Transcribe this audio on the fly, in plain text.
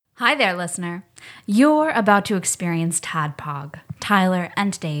Hi there, listener. You're about to experience Tadpog. Tyler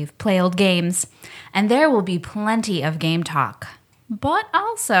and Dave play old games, and there will be plenty of game talk, but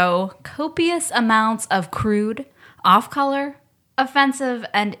also copious amounts of crude, off-color, offensive,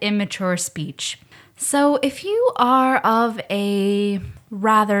 and immature speech. So if you are of a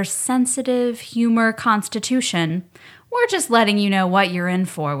rather sensitive humor constitution, we're just letting you know what you're in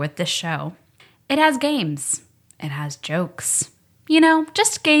for with this show. It has games. It has jokes. You know,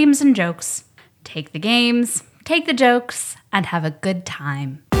 just games and jokes. Take the games, take the jokes, and have a good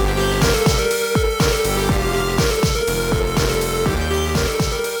time.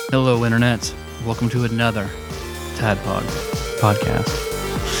 Hello, Internet. Welcome to another Tadpog podcast.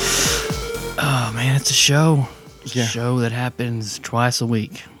 Oh, man, it's a show. It's a show that happens twice a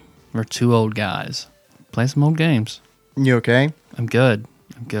week. We're two old guys. Play some old games. You okay? I'm good.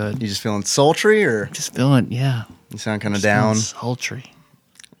 You just feeling sultry, or Just feeling, yeah. you sound kind of down? Sultry.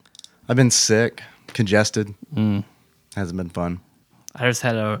 I've been sick, congested. Hasn't been fun. I just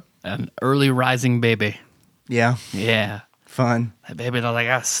had an early rising baby. Yeah, Yeah. fun. That baby, I was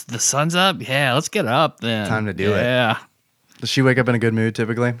like, the sun's up? Yeah, let's get up then. Time to do it. Yeah. Does she wake up in a good mood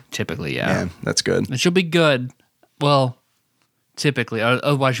typically? Typically, yeah. Yeah, that's good. And she'll be good. Well, typically.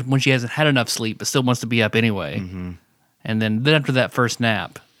 Otherwise, when she hasn't had enough sleep, but still wants to be up anyway. Mm-hmm. And then after that first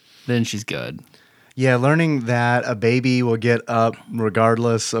nap, then she's good. Yeah, learning that a baby will get up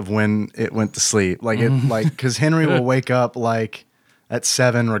regardless of when it went to sleep. Because Henry will wake up like at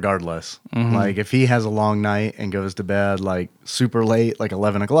 7 regardless. Mm-hmm. Like if he has a long night and goes to bed like super late, like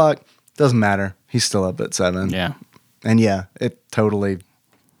 11 o'clock, doesn't matter. He's still up at 7. Yeah. And yeah, it totally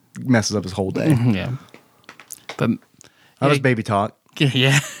messes up his whole day. Yeah. But How does baby talk?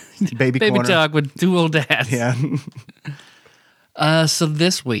 yeah. Baby corner. talk with two old dads. Yeah. So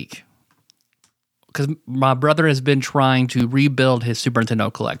this week, because my brother has been trying to rebuild his Super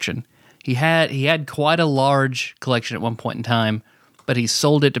Nintendo collection. He had quite a large collection at one point in time, but he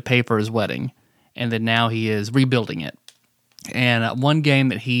sold it to pay for his wedding, and then now he is rebuilding it. And one game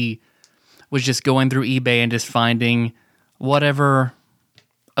that he was just going through eBay and just finding whatever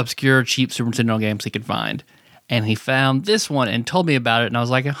obscure, cheap Super Nintendo games he could find. And he found this one and told me about it, and I was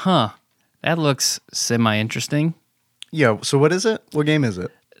like, that looks semi-interesting. Yeah, so what is it? What game is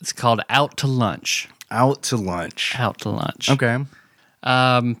it? It's called Out to Lunch. Out to Lunch. Out to Lunch. Okay.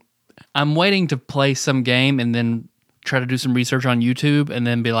 I'm waiting to play some game and then try to do some research on YouTube and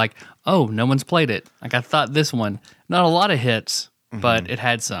then be like, oh, no one's played it. Like, I thought this one, not a lot of hits, but it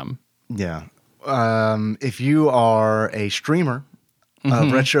had some. Yeah. If you are a streamer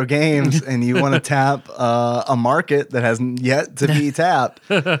of retro games and you want to tap a market that hasn't yet to be tapped,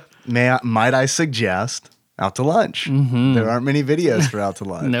 might I suggest Out to Lunch? There aren't many videos for Out to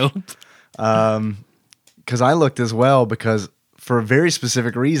Lunch. Nope. Because I looked as well, because for a very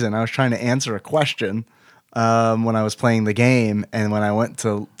specific reason, I was trying to answer a question when I was playing the game, and when I went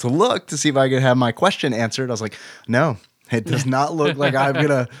to look to see if I could have my question answered, I was like, no, it does not look like I'm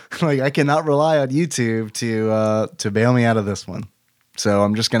gonna I cannot rely on YouTube to bail me out of this one. So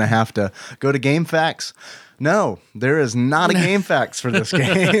I'm just gonna have to go to GameFAQs. No, there is not a GameFAQs for this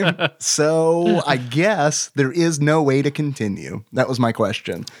game. So I guess there is no way to continue. That was my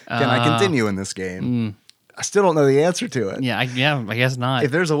question. Can I continue in this game? I still don't know the answer to it. Yeah, I guess not.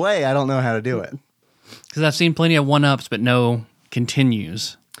 If there's a way, I don't know how to do it. Because I've seen plenty of one-ups, but no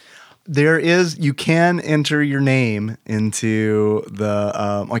continues. There is, you can enter your name into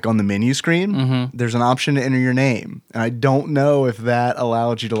the, like on the menu screen, there's an option to enter your name. And I don't know if that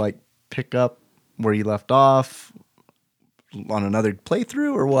allows you to like pick up where you left off on another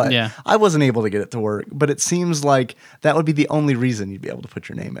playthrough or what. Yeah. I wasn't able to get it to work, but it seems like that would be the only reason you'd be able to put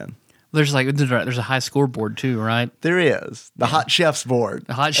your name in. There's a high scoreboard too, right? There is. The Hot Chefs board.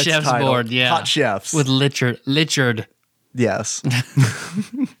 The Hot It's Chefs titled board, yeah. Hot Chefs. With Lichard. Yes.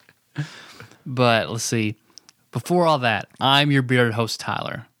 But let's see. Before all that, I'm your bearded host,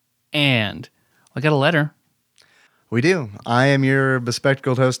 Tyler. And I got a letter. We do. I am your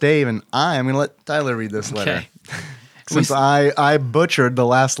bespectacled host, Dave, and I am going to let Tyler read this letter. Okay. Since I butchered the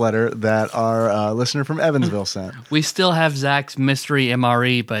last letter that our listener from Evansville sent. We still have Zach's mystery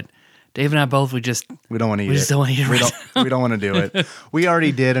MRE, but Dave and I both, we We don't want to eat just don't want to eat it. We don't want to do it. We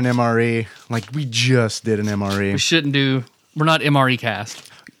already did an MRE. Like, we just did an MRE. We shouldn't do, we're not MRE cast.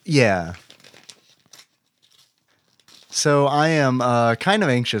 Yeah. So I am kind of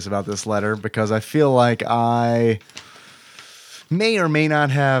anxious about this letter because I feel like I may or may not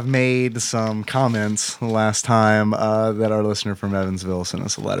have made some comments the last time that our listener from Evansville sent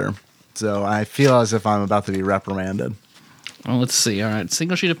us a letter. So I feel as if I'm about to be reprimanded. Well, let's see. All right.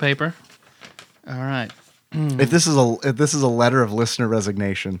 Single sheet of paper. All right. If this is a letter of listener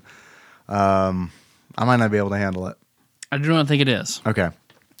resignation, I might not be able to handle it. I do not think it is. Okay.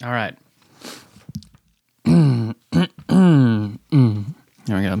 All right. Here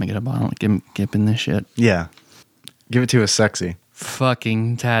we go. Let me get a bottle. Get in this shit. Yeah. Give it to us sexy.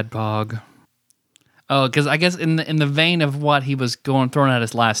 Fucking Tadpog. Oh, because I guess in the vein of what he was throwing at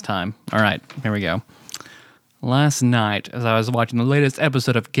us last time. All right, here we go. Last night, as I was watching the latest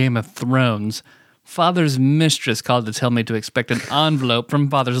episode of Game of Thrones, Father's mistress called to tell me to expect an envelope from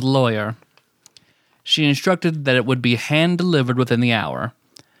Father's lawyer. She instructed that it would be hand-delivered within the hour.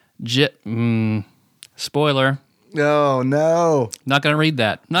 Spoiler. Oh, no. Not going to read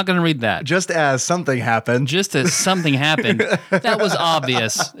that. Just as something happened. Just as something happened. That was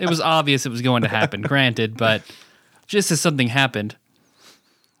obvious. It was obvious it was going to happen, granted, but just as something happened.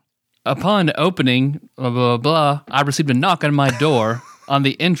 Upon opening, blah, blah, blah, I received a knock on my door on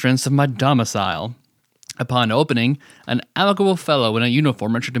the entrance of my domicile. Upon opening, an amicable fellow in a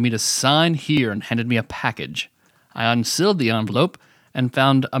uniform instructed me to sign here and handed me a package. I unsealed the envelope and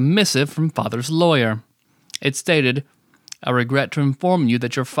found a missive from Father's lawyer. It stated, "I regret to inform you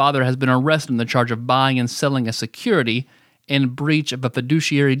that your father has been arrested on the charge of buying and selling a security in breach of a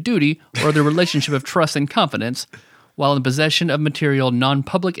fiduciary duty or the relationship of trust and confidence, while in possession of material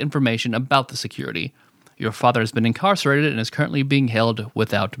non-public information about the security. Your father has been incarcerated and is currently being held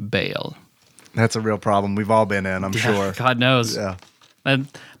without bail." That's a real problem we've all been in, I'm sure. God knows. Yeah. I'm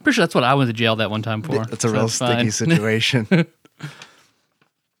pretty sure that's what I went to jail that one time for. It's a so real that's fine. sticky situation.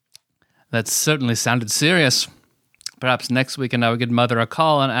 That certainly sounded serious. Perhaps next weekend I would give Mother a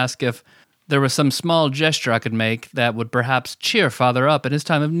call and ask if there was some small gesture I could make that would perhaps cheer Father up in his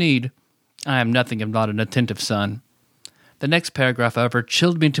time of need. I am nothing if not an attentive son. The next paragraph, however,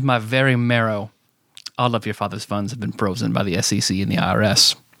 chilled me to my very marrow. All of your father's funds have been frozen by the SEC and the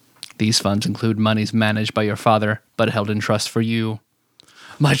IRS. These funds include monies managed by your father, but held in trust for you.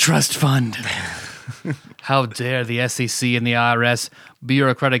 My trust fund. How dare the SEC and the IRS,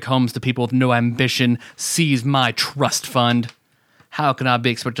 bureaucratic homes to people with no ambition, seize my trust fund? How can I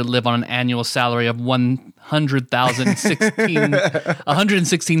be expected to live on an annual salary of $116,390?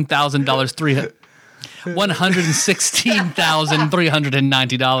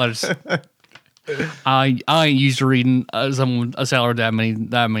 $116,390. I ain't used to reading a salary that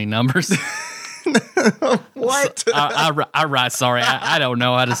many numbers. What? I write. Sorry, I don't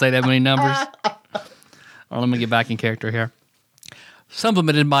know how to say that many numbers. Let me get back in character here.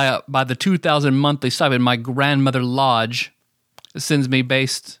 Supplemented by the 2,000 monthly stipend my grandmother lodge sends me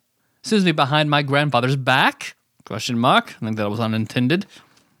behind my grandfather's back? Question mark. I think that was unintended.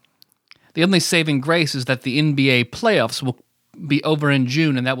 The only saving grace is that the NBA playoffs will be over in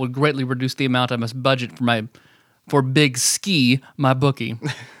June, and that will greatly reduce the amount I must budget for Big Ski, my bookie.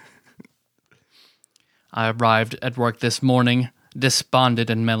 I arrived at work this morning, despondent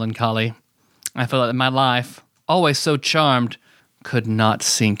and melancholy. I felt that my life, always so charmed, could not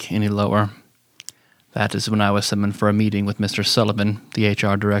sink any lower. That is when I was summoned for a meeting with Mr. Sullivan, the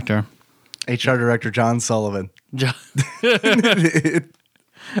HR director. HR Director John Sullivan.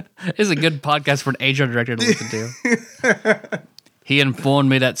 It's a good podcast for an HR director to listen to. He informed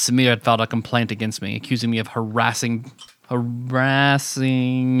me that Samir had filed a complaint against me, accusing me of harassing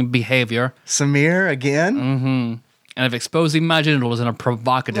behavior. Samir again? And of exposing my genitals in a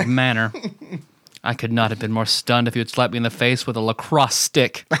provocative manner. I could not have been more stunned if he had slapped me in the face with a lacrosse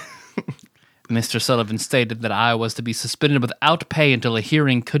stick. Mr. Sullivan stated that I was to be suspended without pay until a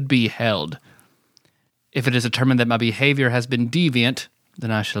hearing could be held. If it is determined that my behavior has been deviant,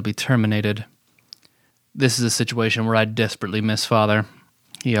 then I shall be terminated. This is a situation where I desperately miss Father.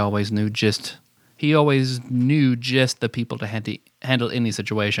 He always knew just the people to handle any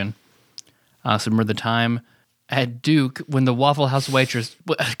situation. I also remember the time at Duke when the Waffle House waitress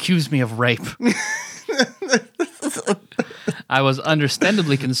accused me of rape. I was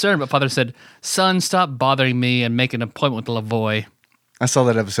understandably concerned, but Father said, "Son, stop bothering me and make an appointment with Lavoie." I saw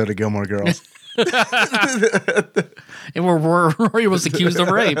that episode of Gilmore Girls. And where Rory was accused of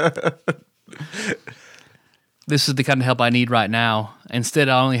rape. This is the kind of help I need right now. Instead,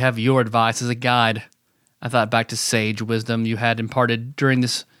 I only have your advice as a guide. I thought back to sage wisdom you had imparted during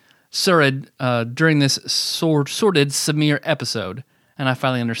this sordid Samir episode, and I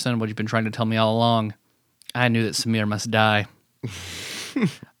finally understand what you've been trying to tell me all along. I knew that Samir must die.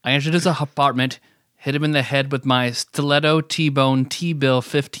 I entered his apartment, hit him in the head with my stiletto T-bone T-bill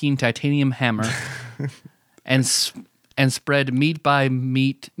 15 titanium hammer, and spread meat and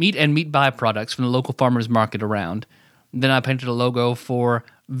meat byproducts from the local farmers market around. Then I painted a logo for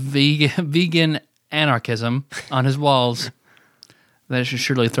vegan anarchism on his walls. That should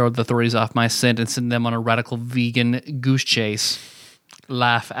surely throw the authorities off my scent and send them on a radical vegan goose chase.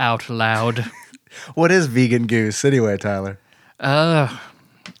 Laugh out loud. What is vegan goose anyway, Tyler? A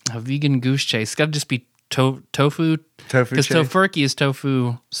vegan goose chase. It's got to just be tofu. Tofu Because chase? tofurkey is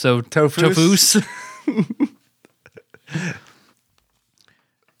tofu. So Tofus? tofus.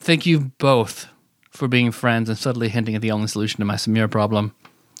 Thank you both for being friends and subtly hinting at the only solution to my Samir problem.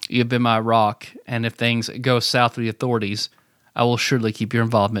 You've been my rock, and if things go south with the authorities, I will surely keep your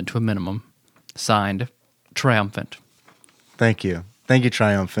involvement to a minimum. Signed, Triumphant. Thank you. Thank you,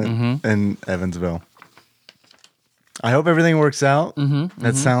 Triumphant in Evansville. I hope everything works out.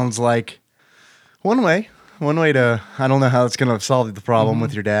 That sounds like one way to, I don't know how it's going to solve the problem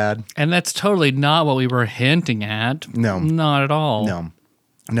with your dad. And that's totally not what we were hinting at. No. Not at all.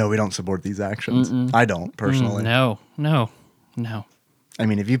 No, we don't support these actions. I don't, personally. No. I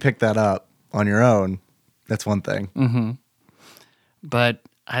mean, if you pick that up on your own, that's one thing. But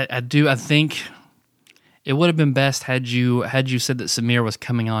I think it would have been best had you said that Samir was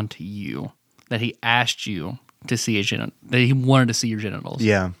coming on to you, that he asked you to see his that he wanted to see your genitals.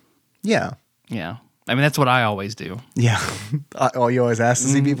 Yeah. I mean, that's what I always do. Yeah. Oh, you always ask to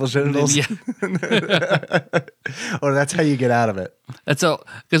see people's genitals? Yeah. Or that's how you get out of it. That's so,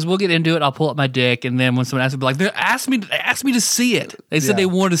 because we'll get into it. I'll pull up my dick, and then when someone asks me, like, they asked me to see it. They said they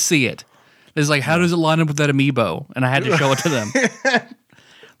wanted to see it. It's like, how does it line up with that amiibo? And I had to show it to them.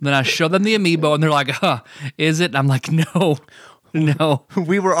 Then I show them the amiibo, and they're like, is it? And I'm like, no.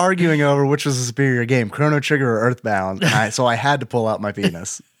 We were arguing over which was the superior game, Chrono Trigger or Earthbound. So I had to pull out my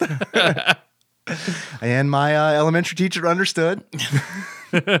penis. And my elementary teacher understood.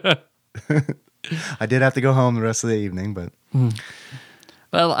 I did have to go home the rest of the evening, but...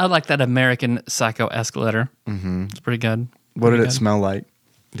 Well, I like that American Psycho escalator. It's pretty good. What did it smell like?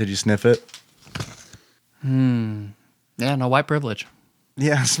 Did you sniff it? Yeah, no, white privilege.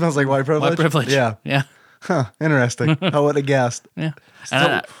 Yeah, it smells like white privilege. White privilege. Yeah. Huh, interesting. I would have guessed. Yeah.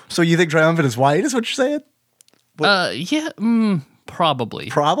 So you think Triumphant is white, is what you're saying? Yeah, probably.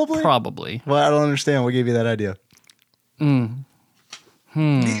 Probably? Probably. Well, I don't understand. What gave you that idea?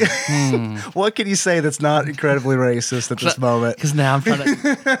 What can you say that's not incredibly racist at this moment? Because now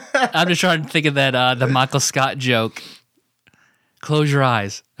I'm just trying to think of that the Michael Scott joke. Close your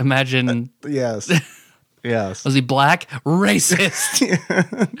eyes. Imagine. Yes. Yes. Was he black? Racist.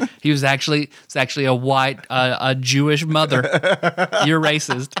 It's actually a white, a Jewish mother. You're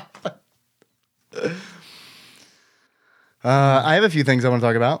racist. I have a few things I want to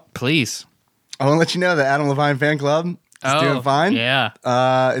talk about. Please. I want to let you know that Adam Levine fan club is doing fine. Yeah.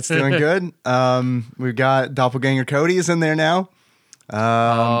 It's doing good. We've got Doppelganger Cody is in there now.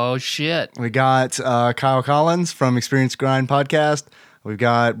 Oh, shit. We got Kyle Collins from Experience Grind podcast. We've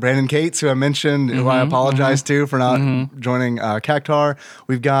got Brandon Cates, who I mentioned, who I apologize to for not joining Cactar.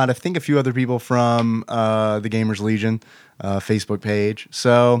 We've got, I think, a few other people from the Gamers Legion Facebook page.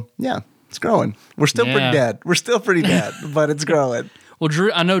 So, yeah, it's growing. We're still pretty dead. But it's growing. Well,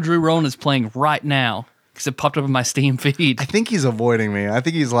 I know Drew Rowan is playing right now because it popped up in my Steam feed. I think he's avoiding me. I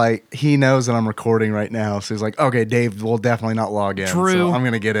think he's like, he knows that I'm recording right now. So he's like, okay, Dave will definitely not log in. Drew. So I'm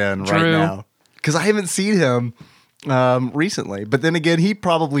going to get in right now. Because I haven't seen him recently. But then again, he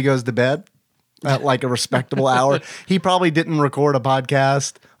probably goes to bed at like a respectable hour. He probably didn't record a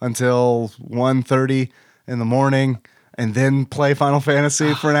podcast until 1:30 in the morning and then play Final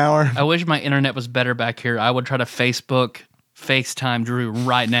Fantasy for an hour. I wish my internet was better back here. I would try to FaceTime Drew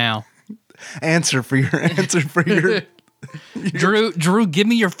right now. Answer for your Drew, give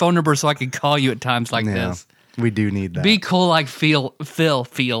me your phone number so I can call you at times like this. We do need that. Be cool like Phil.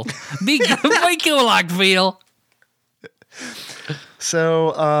 Be cool like Phil.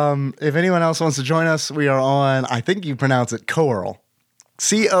 So, if anyone else wants to join us, we are on, I think you pronounce it Coeurl.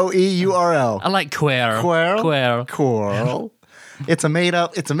 Coeurl. I like Quail. Coeurl. It's a made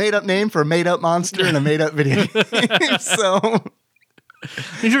up name for a made up monster in a made up video game. So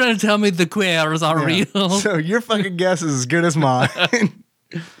you're trying to tell me the queers are real. So your fucking guess is as good as mine.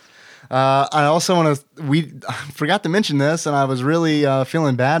 I also want to, I forgot to mention this and I was really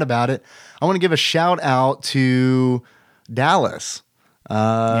feeling bad about it. I want to give a shout out to Dallas,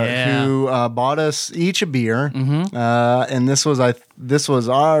 who bought us each a beer. And this was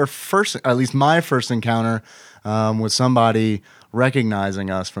our first, at least my first encounter with somebody recognizing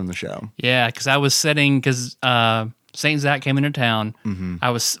us from the show. Yeah, because I was sitting, because St. Zach came into town.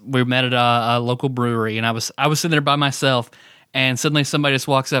 We met at a local brewery, and I was sitting there by myself, and suddenly somebody just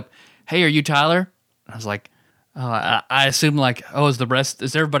walks up. Hey, are you Tyler? I was like, I assumed like,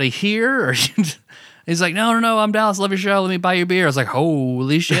 is everybody here? Or he's like, no, I'm Dallas. Love your show. Let me buy you a beer. I was like,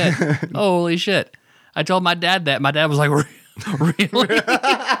 holy shit. I told my dad that. My dad was like, Really?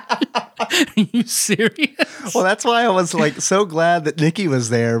 Are you serious? Well, that's why I was like so glad that Nikki was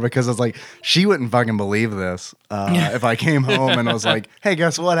there, because I was like, she wouldn't fucking believe this if I came home and I was like, hey,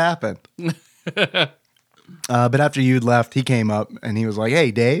 guess what happened? But after you'd left, he came up and he was like,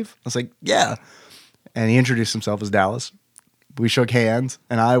 hey, Dave. I was like, yeah. And he introduced himself as Dallas. We shook hands,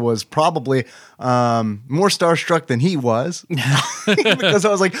 and I was probably more starstruck than he was because I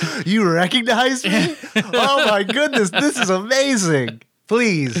was like, you recognize me? Oh, my goodness. This is amazing.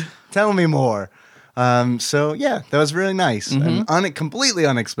 Please tell me more. So, yeah, that was really nice and completely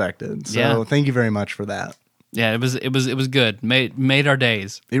unexpected. So thank you very much for that. Yeah, it was good. Made our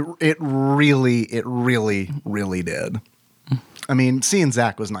days. It really did. I mean, seeing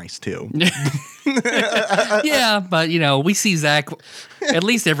Zach was nice too. Yeah, but we see Zach at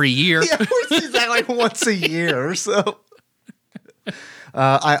least every year. Yeah, we see Zach like once a year or so.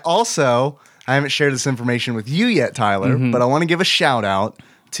 I haven't shared this information with you yet, Tyler, but I want to give a shout out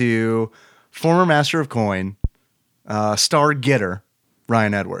to former Master of Coin, star getter,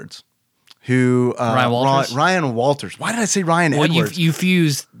 Ryan Edwards. Ryan Walters. Why did I say Ryan Edwards? Well, you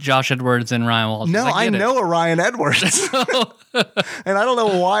fused Josh Edwards and Ryan Walters. No, I know a Ryan Edwards. And I don't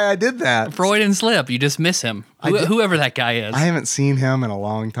know why I did that. Freudian slip. You just miss him. Whoever that guy is. I haven't seen him in a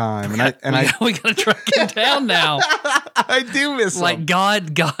long time. We gotta track him down now. I do miss him. Like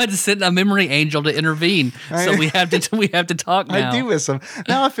God sent a memory angel to intervene. So we have to talk now. I do miss him.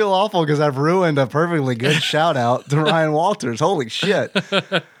 Now I feel awful because I've ruined a perfectly good shout out to Ryan Walters. Holy shit.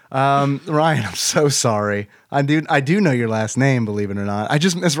 Ryan, I'm so sorry. I do know your last name, believe it or not. I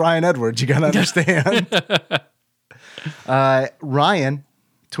just miss Ryan Edwards. You gotta understand. Ryan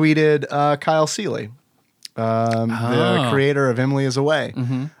tweeted Kyle Seeley, the creator of Emily is Away,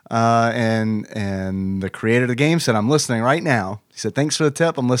 and the creator of the game said, "I'm listening right now." He said, "Thanks for the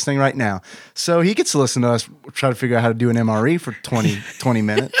tip. I'm listening right now." So he gets to listen to us try to figure out how to do an MRE for 20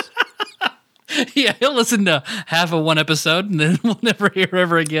 minutes. Yeah, he'll listen to half of one episode and then we'll never hear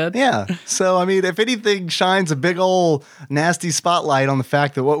ever again. Yeah. So, I mean, if anything shines a big old nasty spotlight on the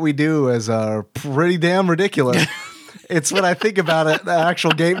fact that what we do is pretty damn ridiculous, it's when I think about it, the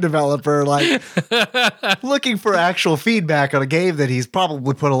actual game developer, like looking for actual feedback on a game that he's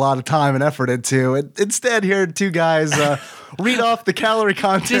probably put a lot of time and effort into. Instead, hearing two guys read off the calorie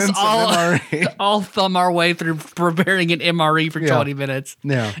contents of MRE. All thumb our way through preparing an MRE for 20 minutes.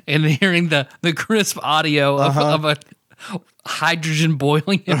 Yeah. And hearing the crisp audio of a hydrogen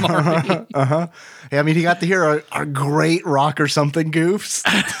boiling MRE. Yeah, I mean, he got to hear our great rock or something goofs.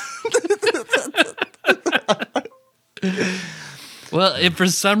 Well, if for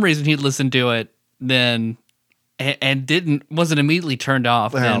some reason he listened to it, then and wasn't immediately turned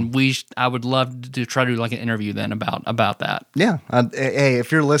off, then I would love to try to do like an interview then about that. Yeah. Hey,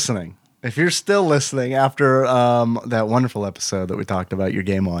 if you're listening, if you're still listening after that wonderful episode that we talked about your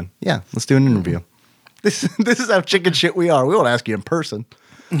game on, yeah, let's do an interview. This is how chicken shit we are. We won't ask you in person.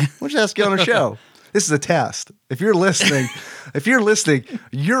 We'll just ask you on a show. This is a test. If you're listening,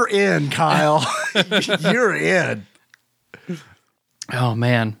 you're in, Kyle. You're in. Oh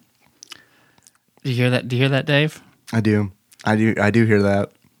man. Do you hear that, Dave? I do hear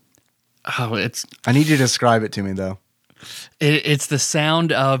that. Oh, I need you to describe it to me though. It's the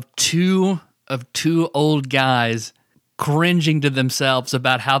sound of two old guys cringing to themselves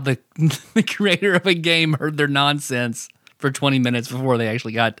about how the creator of a game heard their nonsense for 20 minutes before they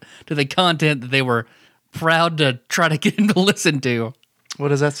actually got to the content that they were proud to try to get him to listen to. What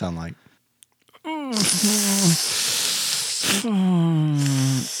does that sound like?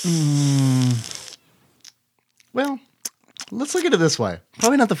 Well, let's look at it this way.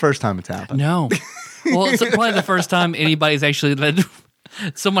 Probably not the first time it's happened. No. Well, it's probably the first time anybody's actually that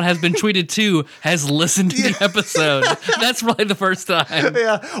someone has been tweeted to has listened to the episode. That's probably the first time.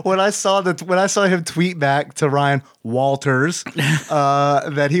 Yeah, when I saw him tweet back to Ryan Walters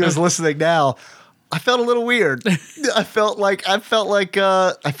that he was listening now, I felt a little weird. I felt like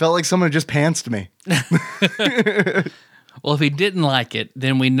someone just pantsed me. Well, if he didn't like it,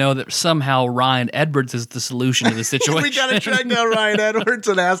 then we know that somehow Ryan Edwards is the solution to the situation. We got to track down Ryan Edwards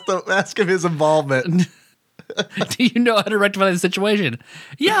and ask him his involvement. Do you know how to rectify the situation?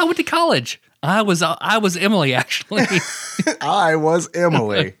 Yeah, I went to college. I was Emily, actually. I was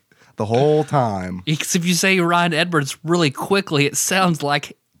Emily the whole time. Because if you say Ryan Edwards really quickly, it sounds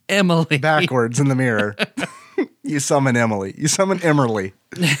like Emily. Backwards in the mirror. You summon Emily. You summon Emerly.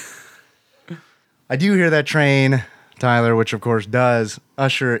 I do hear that train, Tyler, which of course does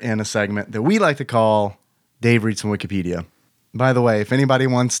usher in a segment that we like to call Dave Reads from Wikipedia. By the way, if anybody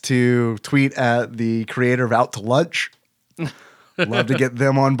wants to tweet at the creator of Out to Lunch, Love to get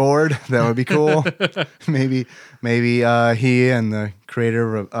them on board. That would be cool. maybe he and the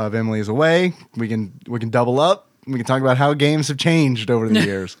creator of Emily is Away. We can double up. We can talk about how games have changed over the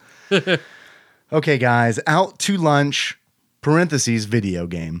years. Okay, guys, Out to Lunch, parentheses, video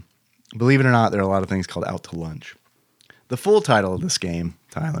game. Believe it or not, there are a lot of things called Out to Lunch. The full title of this game,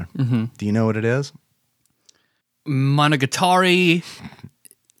 Tyler, do you know what it is? Monogatari,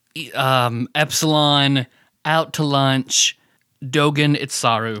 Epsilon, Out to Lunch, Dogen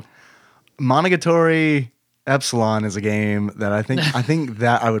Itzaru. Monogatari Epsilon is a game that I think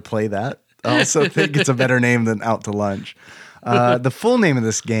that I would play that. I also think it's a better name than Out to Lunch. The full name of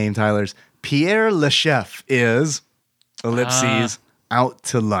this game, Tyler's Pierre Le Chef is ellipses Out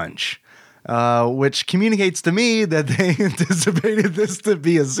to Lunch, which communicates to me that they anticipated this to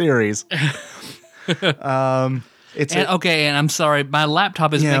be a series. And I'm sorry, my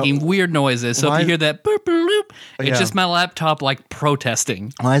laptop is making weird noises. So if you hear that boop, boop, boop, it's just my laptop like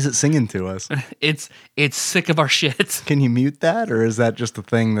protesting. Why is it singing to us? It's sick of our shit. Can you mute that, or is that just a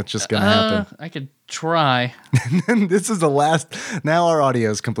thing that's just going to happen? I could try. This is the last. Now our audio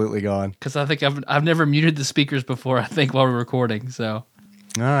is completely gone. Because I think I've never muted the speakers before. I think while we're recording. So,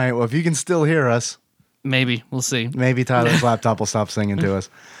 all right. Well, if you can still hear us, maybe we'll see. Maybe Tyler's laptop will stop singing to us.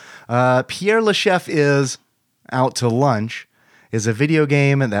 Pierre Le Chef is Out to Lunch is a video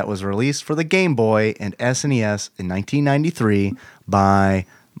game that was released for the Game Boy and SNES in 1993 by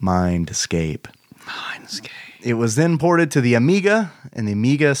Mindscape. It was then ported to the Amiga and the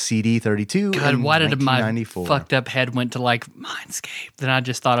Amiga CD32 God, in why did my 1994. fucked up head went to like Mindscape? Then I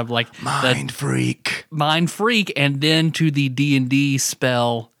just thought of like Mind Freak, and then to the D&D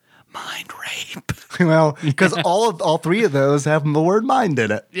spell Mind Rape. Well, because all three of those have the word mind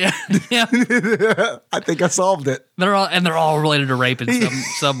in it. Yeah. I think I solved it. They're all related to rape in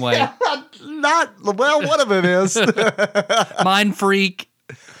some way. One of them is Mind Freak.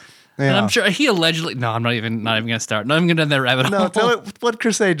 Yeah. And I'm sure he allegedly. No, I'm not even gonna start. Not even gonna do that rabbit hole. No, tell it what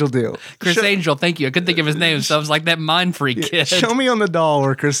Chris Angel do. Chris Angel, thank you. I couldn't think of his name, so I was like that Mind Freak kid. Show me on the doll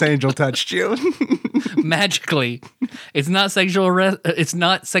where Chris Angel touched you. Magically, it's not sexual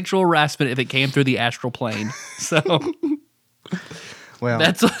harassment if it came through the astral plane. So, well,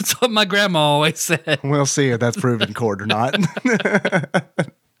 that's what my grandma always said. We'll see if that's proven in court or not.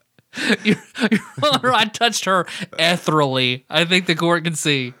 Your Honor, I touched her ethereally. I think the court can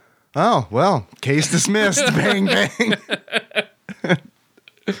see. Oh, well, case dismissed. Bang, bang.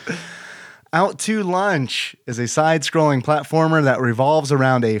 Out to Lunch is a side-scrolling platformer that revolves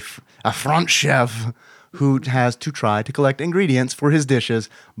around a front chef who has to try to collect ingredients for his dishes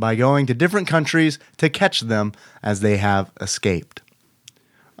by going to different countries to catch them as they have escaped.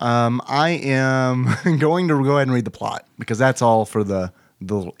 I am going to go ahead and read the plot because that's all for the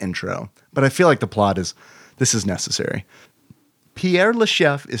little intro. But I feel like this is necessary. Pierre Le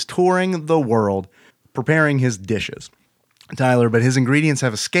Chef is touring the world preparing his dishes, Tyler, but his ingredients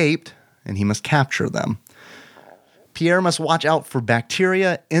have escaped and he must capture them. Pierre must watch out for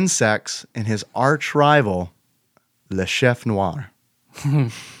bacteria, insects, and his arch rival, Le Chef Noir.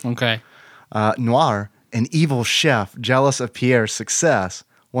 Okay. Noir, an evil chef jealous of Pierre's success,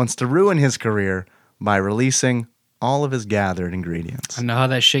 wants to ruin his career by releasing all of his gathered ingredients. I know how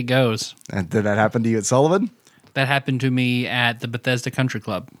that shit goes. And did that happen to you at Sullivan? That happened to me at the Bethesda Country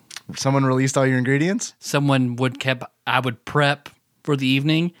Club. Someone released all your ingredients? I would prep for the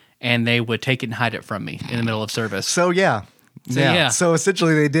evening, and they would take it and hide it from me in the middle of service. So, yeah. So,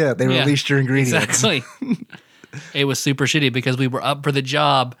 essentially, they did. They released your ingredients. Exactly. It was super shitty because we were up for the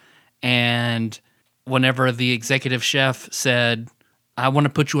job, and whenever the executive chef said, I want to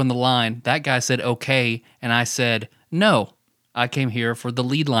put you on the line, that guy said, okay, and I said, no, I came here for the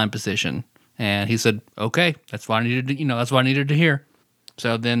lead line position. And he said, okay, that's what I needed to hear.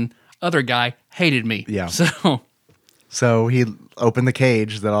 So then other guy hated me. Yeah. So he opened the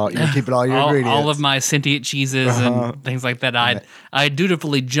cage that you're keeping all your ingredients. All of my sentient cheeses and things like that. I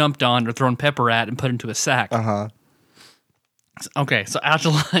dutifully jumped on or thrown pepper at and put into a sack. Okay, so Out to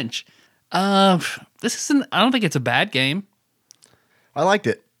Lunch. I don't think it's a bad game. I liked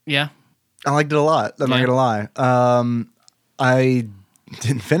it. Yeah. I liked it a lot. I'm not going to lie. I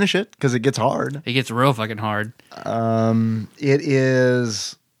didn't finish it because it gets hard. It gets real fucking hard. It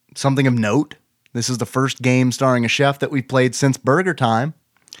is something of note. This is the first game starring a chef that we've played since Burger Time.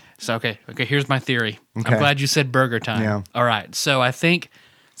 So, okay, here's my theory. Okay. I'm glad you said Burger Time. Yeah. All right, so I think,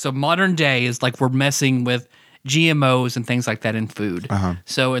 modern day is like we're messing with GMOs and things like that in food.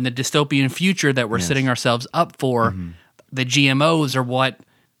 So in the dystopian future that we're setting ourselves up for, the GMOs are what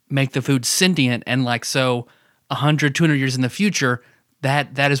make the food sentient. And 100, 200 years in the future,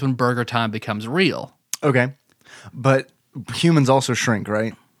 that is when Burger Time becomes real. Okay. But humans also shrink,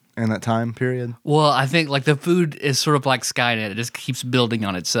 right? In that time period. Well, I think like the food is sort of like Skynet. It just keeps building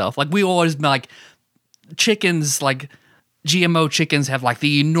on itself. Like we always like chickens, like GMO chickens have like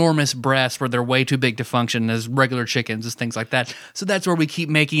the enormous breasts where they're way too big to function as regular chickens, as things like that. So that's where we keep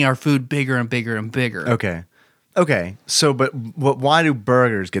making our food bigger and bigger and bigger. Okay. So, but why do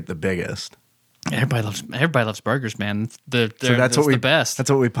burgers get the biggest? Everybody loves burgers, man. So that's what the best.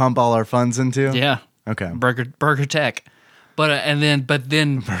 That's what we pump all our funds into. Yeah. Okay. Burger Tech, but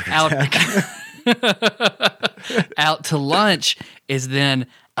then out out to lunch is then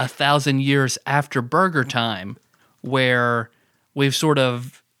 1,000 years after Burger Time, where we've sort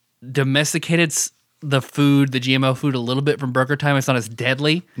of domesticated the food, the GMO food, a little bit from Burger Time. It's not as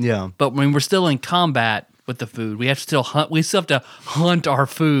deadly. Yeah. But when we're still in combat with the food, we have to still hunt. We still have to hunt our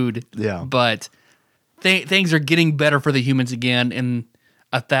food. Yeah. But things are getting better for the humans again in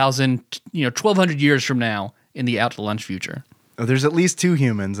 1,200 years from now in the out to lunch future. Oh, there's at least 2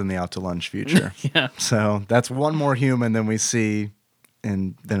 humans in the out to lunch future. Yeah. So that's one more human than we see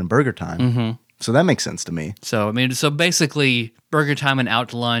in Burger Time. Mm-hmm. So that makes sense to me. So basically, Burger Time and Out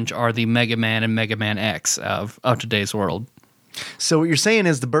to Lunch are the Mega Man and Mega Man X of today's world. So what you're saying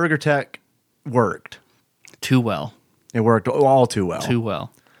is the Burger Tech worked. Too well. It worked all too well. Too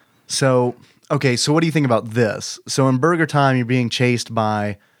well. So, okay, so what do you think about this? So in Burger Time, you're being chased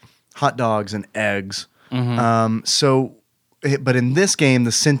by hot dogs and eggs. Mm-hmm. But in this game,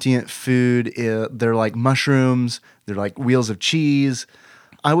 the sentient food, they're like mushrooms. They're like wheels of cheese.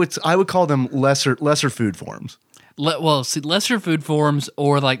 I would call them lesser food forms. Lesser food forms,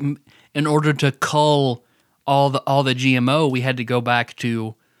 or like in order to cull all the GMO, we had to go back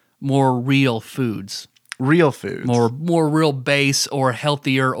to more real foods. Real foods. More real base or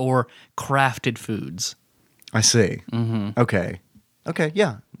healthier or crafted foods. I see. Mm-hmm. Okay,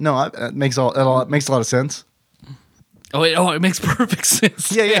 yeah. No, it makes a lot of sense. It makes perfect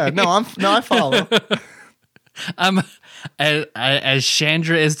sense. Yeah. No, I follow. As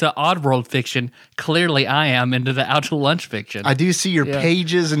Chandra is to Oddworld fiction, clearly I am into the out to lunch fiction. I do see your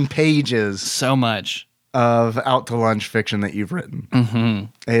pages and pages so much of out to lunch fiction that you've written.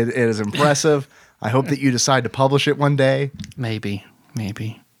 Mm-hmm. It is impressive. I hope that you decide to publish it one day. Maybe.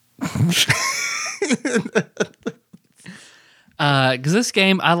 Because this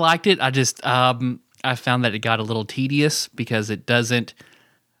game, I liked it. I just I found that it got a little tedious because it does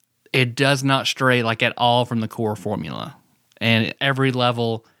not stray like at all from the core formula. And every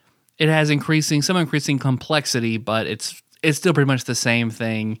level, it has some increasing complexity, but it's still pretty much the same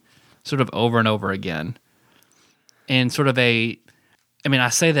thing, sort of over and over again. And sort of I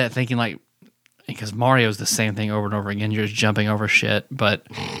say that thinking like, because Mario's the same thing over and over again. You're just jumping over shit, but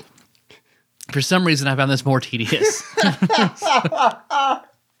for some reason, I found this more tedious.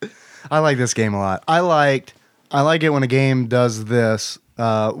 I like this game a lot. I like it when a game does this,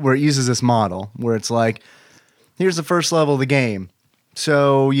 where it uses this model, where it's like, here's the first level of the game.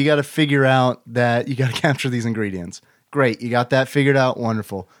 So you got to figure out that you got to capture these ingredients. Great, you got that figured out.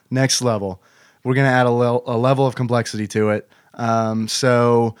 Wonderful. Next level, we're going to add a level of complexity to it.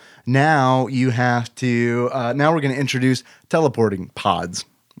 So now you have to. Now we're going to introduce teleporting pods,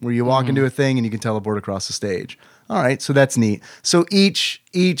 where you walk into a thing and you can teleport across the stage. All right, so that's neat. So each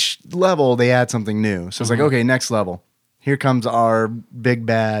level they add something new. So it's like, okay, next level. Here comes our big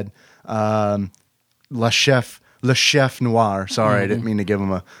bad, Le Chef Noir. Sorry, I didn't mean to give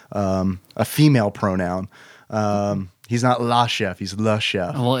him a female pronoun. He's not La Chef, he's Le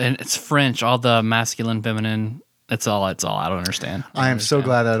Chef. Well, and it's French. All the masculine, feminine. It's all. I don't understand. I am so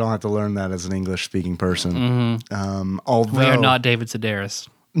glad I don't have to learn that as an English-speaking person. Although we are not David Sedaris.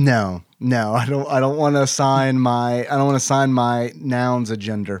 No, I don't want to assign my nouns a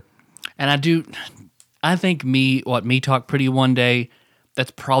gender. And I think Me Talk Pretty One Day.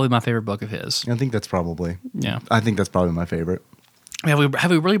 That's probably my favorite book of his. I think that's probably. Yeah. I think that's probably my favorite.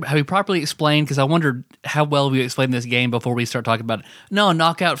 Have we properly explained? Because I wondered how well we explained this game before we start talking about it. No,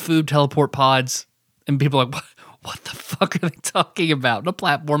 knockout food, teleport pods, and people are like, what the fuck are they talking about? No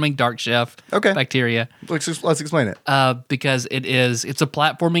platforming, Dark Chef, bacteria. Let's explain it. Because it's a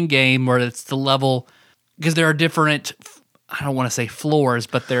platforming game where it's the level, because there are different, I don't want to say floors,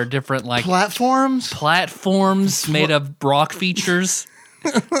 but there are different like platforms made of rock features.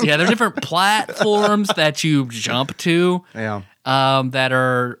 Yeah, there are different platforms that you jump to. Yeah. That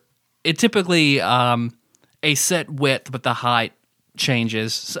are typically a set width, but the height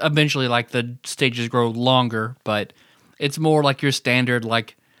changes. So eventually, like the stages grow longer, but it's more like your standard,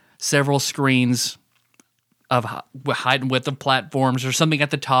 like several screens of height and width of platforms, or something at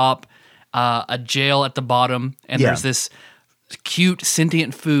the top, a jail at the bottom, and there's this cute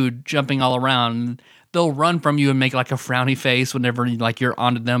sentient food jumping all around. They'll run from you and make like a frowny face whenever you're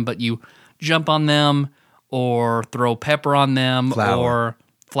onto them, but you jump on them or throw pepper on them or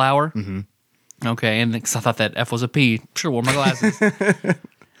flour. Mm-hmm. Okay, and because I thought that F was a P. Sure, wore my glasses.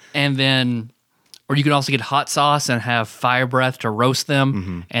 And then, or you can also get hot sauce and have fire breath to roast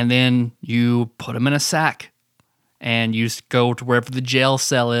them, and then you put them in a sack, and you just go to wherever the jail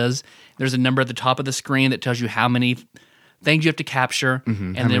cell is. There's a number at the top of the screen that tells you how many things you have to capture,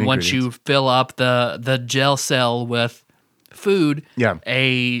 and then once you fill up the jail cell with food,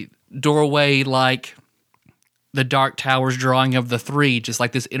 a doorway like the Dark Tower's drawing of the Three, just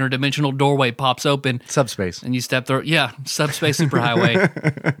like this interdimensional doorway pops open. Subspace. And you step through. Yeah, subspace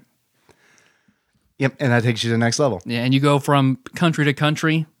superhighway. Yep, and that takes you to the next level. Yeah, and you go from country to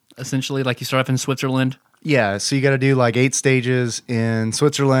country, essentially, like you start off in Switzerland. Yeah, so you got to do like 8 stages in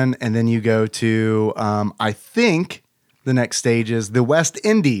Switzerland, and then you go to, I think the next stage is the West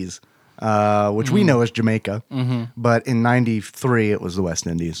Indies, which we know as Jamaica. Mm-hmm. But in 93, it was the West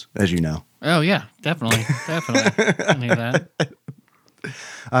Indies, as you know. Oh, yeah, definitely. I knew that.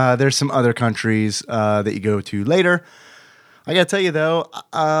 There's some other countries that you go to later. I got to tell you, though,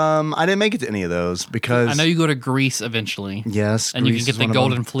 I didn't make it to any of those because... I know you go to Greece eventually. Yes, and Greece you can get the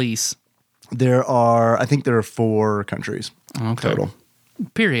Golden Fleece. I think there are 4 countries total.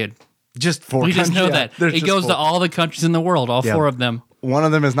 Period. Just 4 countries. We just know that. It goes to all the countries in the world, all 4 of them. One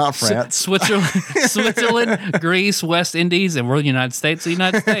of them is not France. Switzerland, Greece, West Indies, and we're the United States. The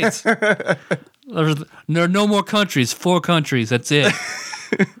United States. There are no more countries. 4 countries. That's it.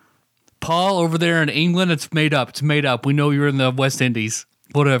 Paul, over there in England, it's made up. It's made up. We know you're in the West Indies.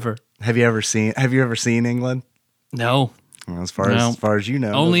 Whatever. Have you ever seen England? No. Well, as far as you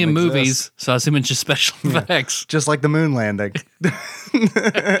know, only in movies. So I assume it's just special effects. Just like the moon landing.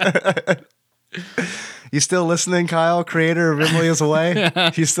 You still listening, Kyle, creator of Emily is Away?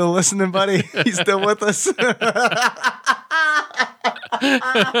 You still listening, buddy? You still with us?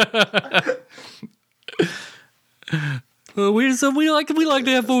 We like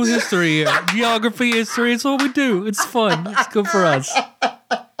to have fun with history, geography, history. It's what we do. It's fun. It's good for us.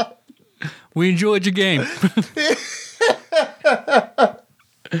 We enjoyed your game.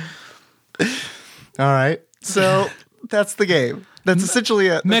 All right, so that's the game. That's essentially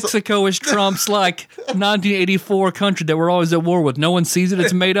it. Mexico is Trump's 1984 country that we're always at war with. No one sees it.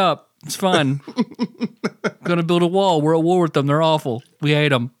 It's made up. It's fine. Gonna build a wall. We're at war with them. They're awful. We hate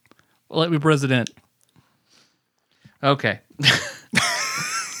them. Let me president. Okay.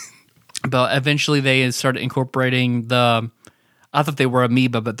 But eventually they started incorporating I thought they were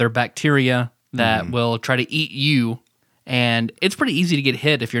amoeba, but they're bacteria that will try to eat you. And it's pretty easy to get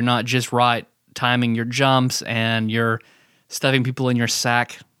hit if you're not just timing your jumps and you're stuffing people in your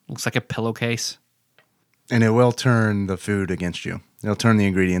sack. Looks like a pillowcase. And it will turn the food against you. It'll turn the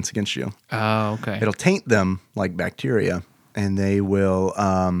ingredients against you. Oh, okay. It'll taint them like bacteria. And they will,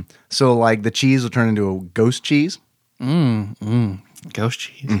 so like the cheese will turn into a ghost cheese. Ghost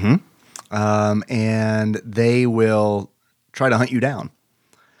cheese. Mm-hmm. And they will try to hunt you down.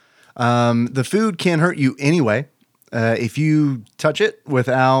 The food can hurt you anyway. If you touch it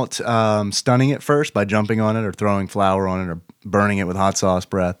without stunning it first by jumping on it or throwing flour on it or burning it with hot sauce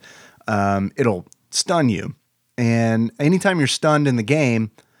breath, it'll stun you. And anytime you're stunned in the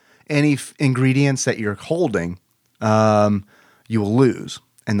game, any ingredients that you're holding, you will lose,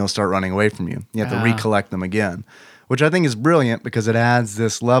 and they'll start running away from you. You have to recollect them again, which I think is brilliant because it adds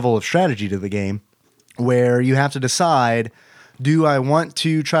this level of strategy to the game where you have to decide, do I want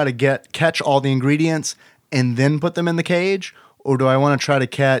to try to catch all the ingredients and then put them in the cage? Or do I want to try to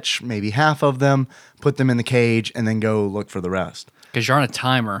catch maybe half of them, put them in the cage, and then go look for the rest? Because you're on a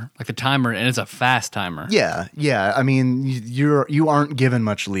timer, like a timer, and it's a fast timer. Yeah. I mean, you aren't given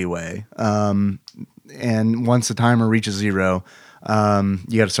much leeway. And once the timer reaches 0, you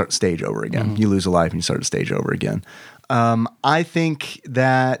got to start the stage over again. You lose a life and you start the stage over again. I think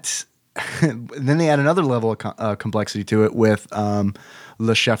that then they add another level of complexity to it with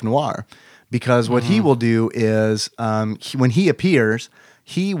Le Chef Noir. Because what he will do is when he appears,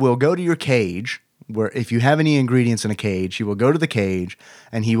 he will go to your cage, where if you have any ingredients in a cage, he will go to the cage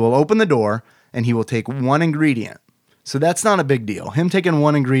and he will open the door and he will take one ingredient. So that's not a big deal. Him taking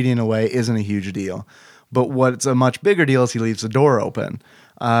one ingredient away isn't a huge deal. But what's a much bigger deal is he leaves the door open.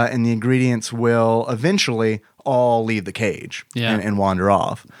 And the ingredients will eventually all leave the cage and wander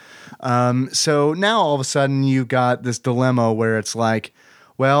off. So now all of a sudden you've got this dilemma where it's like,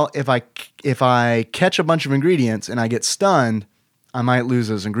 well, if I catch a bunch of ingredients and I get stunned, I might lose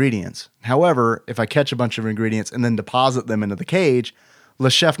those ingredients. However, if I catch a bunch of ingredients and then deposit them into the cage, Le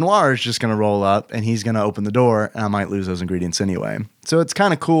Chef Noir is just going to roll up and he's going to open the door, and I might lose those ingredients anyway. So it's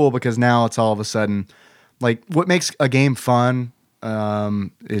kind of cool because now it's all of a sudden like what makes a game fun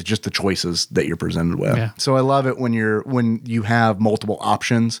is just the choices that you're presented with. Yeah. So I love it when you have multiple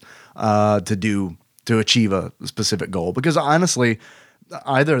options to achieve a specific goal, because honestly,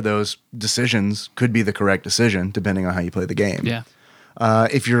 either of those decisions could be the correct decision depending on how you play the game. Yeah.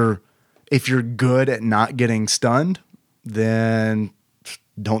 If you're good at not getting stunned, then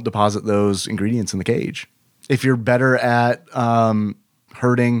don't deposit those ingredients in the cage. If you're better at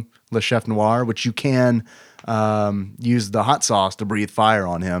hurting Le Chef Noir, which you can use the hot sauce to breathe fire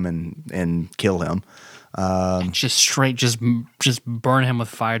on him and kill him. Just burn him with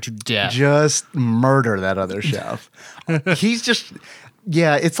fire to death. Just murder that other chef. He's just...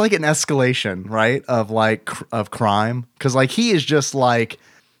 Yeah, it's like an escalation, right? Of crime. Because like he is just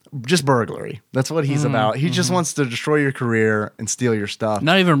burglary. That's what he's about. He just wants to destroy your career and steal your stuff.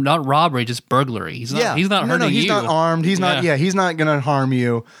 Not robbery, just burglary. He's not hurting you. He's not armed. He's not gonna harm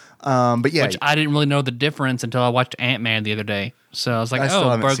you. But yeah. Which I didn't really know the difference until I watched Ant-Man the other day. So I was like, I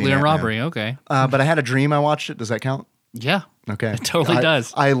still haven't seen burglary and Ant-Man. robbery, okay. But I had a dream I watched it. Does that count? Yeah. Okay. It totally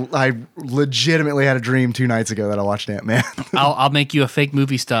does. I legitimately had a dream 2 nights ago that I watched Ant-Man. I'll make you a fake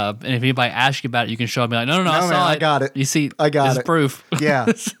movie stub, and if anybody asks you about it, you can show me like, no, I saw man, it. I got it. You see, I got this it. is proof. Yeah.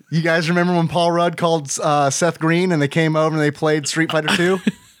 You guys remember when Paul Rudd called Seth Green and they came over and they played Street Fighter 2?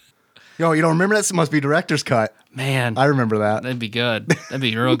 Yo, you don't remember that? It must be director's cut. Man, I remember that. that'd be good. That'd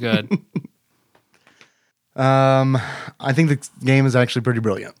be real good. I think the game is actually pretty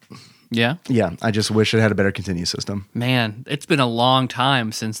brilliant. Yeah. Yeah, I just wish it had a better continue system. Man, it's been a long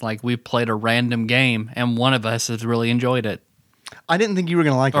time since like we played a random game, and one of us has really enjoyed it. I didn't think you were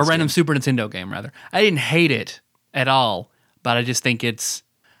going to like it. Or a random Super Nintendo game, rather. I didn't hate it at all, but I just think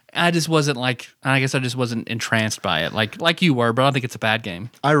I just wasn't entranced by it like you were, but I don't think it's a bad game.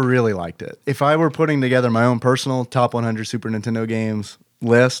 I really liked it. If I were putting together my own personal top 100 Super Nintendo games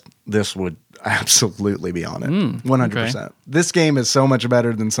list, this would absolutely be on it. 100%. Okay. This game is so much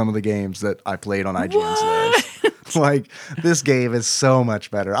better than some of the games that I played on IGN's list. Like, this game is so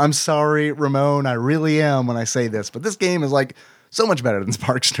much better. I'm sorry, Ramon, I really am when I say this, but this game is like so much better than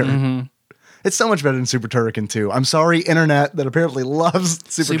Sparkster. Mm-hmm. It's so much better than Super Turrican 2. I'm sorry, Internet, that apparently loves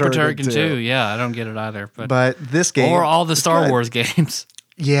Super Turrican 2. Yeah, I don't get it either. But this game... Or all the Star Wars games.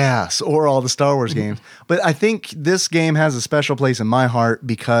 Yes, or all the Star Wars games. But I think this game has a special place in my heart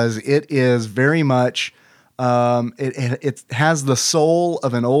because it is very much... It has the soul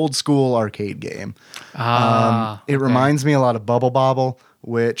of an old school arcade game. It reminds me a lot of Bubble Bobble,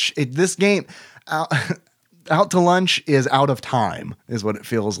 which this game... Out to Lunch is out of time, is what it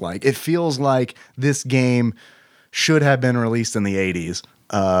feels like. It feels like this game should have been released in the 80s,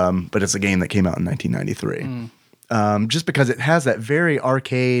 but it's a game that came out in 1993. Just because it has that very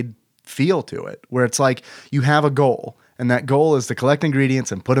arcade feel to it, where it's like you have a goal, and that goal is to collect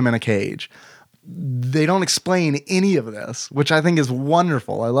ingredients and put them in a cage. They don't explain any of this, which I think is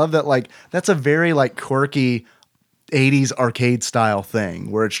wonderful. I love that, like, that's a very, like, quirky 80s arcade style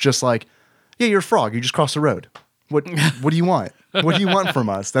thing, where it's just like, yeah, you're a frog. You just cross the road. What do you want? What do you want from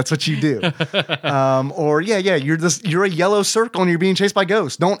us? That's what you do. Or you're a yellow circle and you're being chased by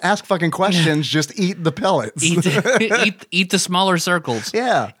ghosts. Don't ask fucking questions. Just eat the pellets. Eat the smaller circles.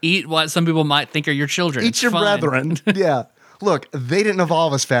 Yeah. Eat what some people might think are your children. Eat it's your fine. brethren. Yeah. Look, they didn't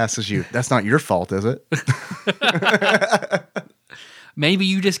evolve as fast as you. That's not your fault, is it? Maybe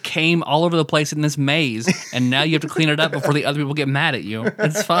you just came all over the place in this maze, and now you have to clean it up before the other people get mad at you.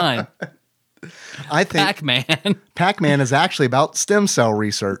 It's fine. I think Pac-Man is actually about stem cell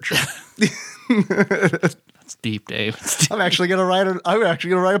research. That's deep, Dave. I'm actually gonna write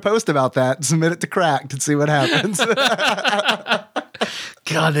a post about that and submit it to Cracked and see what happens. God,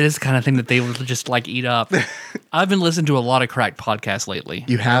 that is the kind of thing that they would just like eat up. I've been listening to a lot of Cracked podcasts lately.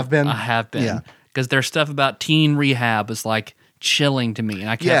 You have been? I have been. Yeah. Because their stuff about teen rehab is like chilling to me, and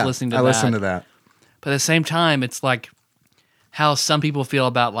I kept listening to that. I listened to that. But at the same time, it's like how some people feel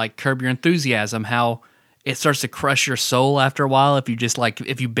about like Curb Your Enthusiasm, how it starts to crush your soul after a while if you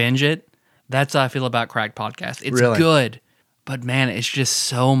binge it. That's how I feel about Cracked Podcast. It's really good, but man, it's just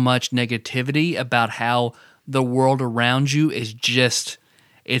so much negativity about how the world around you is just,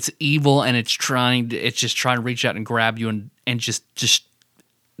 it's evil, and it's just trying to reach out and grab you and just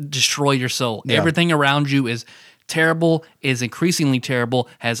destroy your soul. Yeah. Everything around you is terrible, is increasingly terrible,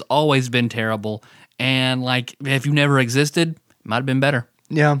 has always been terrible. And like, if you never existed, it might have been better.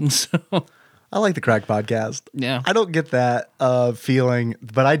 Yeah. So, I like the Crack podcast. Yeah. I don't get that feeling,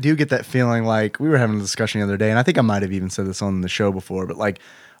 but I do get that feeling like we were having a discussion the other day, and I think I might have even said this on the show before, but like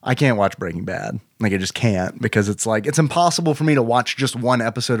I can't watch Breaking Bad. Like I just can't, because it's like it's impossible for me to watch just one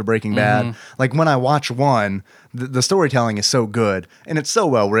episode of Breaking Bad. Like when I watch one, the storytelling is so good and it's so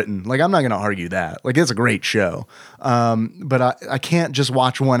well written. Like I'm not going to argue that. Like it's a great show. But I can't just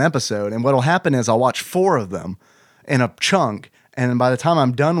watch one episode. And what'll happen is I'll watch 4 of them in a chunk, and by the time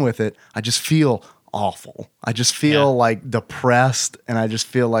I'm done with it, I just feel awful. I just feel like depressed, and I just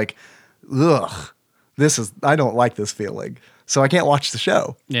feel like, ugh, I don't like this feeling. So I can't watch the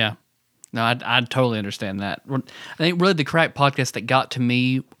show. Yeah. No, I totally understand that. I think really the Crack podcast that got to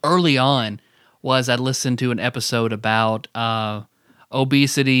me early on was I listened to an episode about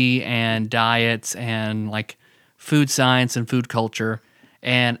obesity and diets and like food science and food culture.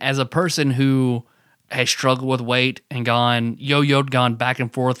 And as a person who has struggled with weight and gone back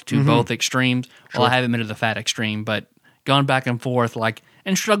and forth to both extremes. Well, I haven't been to the fat extreme, but gone back and forth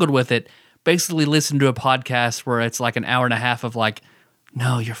and struggled with it. Basically listened to a podcast where it's like an hour and a half of like,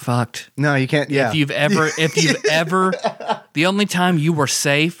 no, you're fucked. No, you can't. Yeah. If you've ever, the only time you were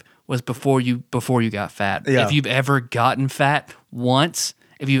safe was before you got fat. Yeah. If you've ever gotten fat once,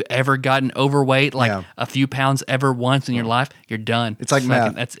 if you've ever gotten overweight, like a few pounds ever once in your life, you're done. It's like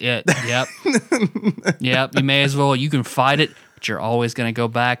meth. That's it. Yep. Yep. You may as well. You can fight it, but you're always going to go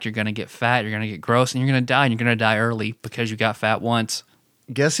back. You're going to get fat. You're going to get gross, and you're going to die. And you're going to die early because you got fat once.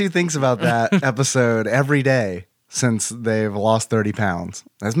 Guess who thinks about that episode every day since they've lost 30 pounds?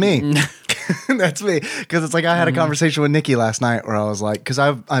 That's me. That's me. Because it's like I had a conversation with Nikki last night where I was like, because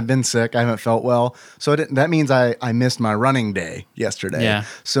I've been sick, I haven't felt well, so that means I missed my running day yesterday. Yeah.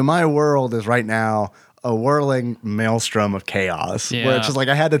 So my world is right now a whirling maelstrom of chaos. Yeah. Where it's just like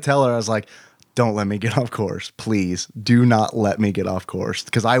I had to tell her, I was like, don't let me get off course. Please do not let me get off course,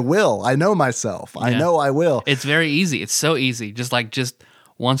 because I will. I know myself. I know I will. It's very easy. It's so easy. Just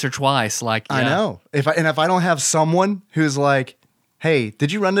once or twice. I know. If I don't have someone who's like, hey,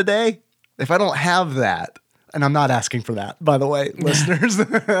 did you run today? If I don't have that, and I'm not asking for that, by the way, listeners,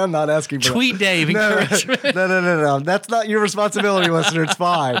 I'm not asking for Tweet that. Dave encouragement. No. That's not your responsibility, listener. It's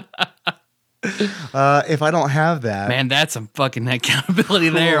fine. If I don't have that, Man, that's some fucking accountability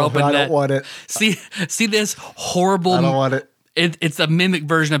there. I Open don't that. want it. See this horrible. I don't want it. It's a mimic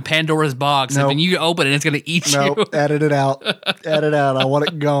version of Pandora's box. Nope. And you open it, it's going to eat No, you. edit it out. Edit out. I want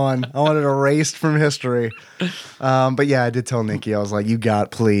it gone. I want it erased from history. But yeah, I did tell Nikki, I was like,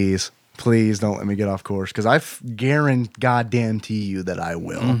 please don't let me get off course, because I guarantee you that I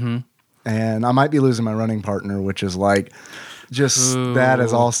will. Mm-hmm. And I might be losing my running partner, which is like, just that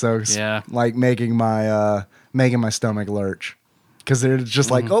is also like making my stomach lurch, because they're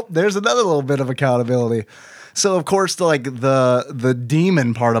just like, oh, there's another little bit of accountability. So of course, the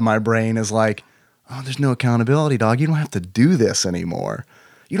demon part of my brain is like, oh, there's no accountability, dog. You don't have to do this anymore.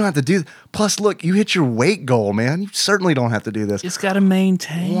 You don't have to do. Plus, look, you hit your weight goal, man. You certainly don't have to do this. Just got to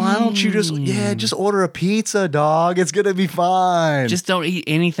maintain. Why don't you just order a pizza, dog? It's gonna be fine. Just don't eat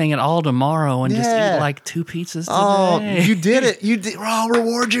anything at all tomorrow, and just eat like 2 pizzas today. Oh, you did it. You did. Oh,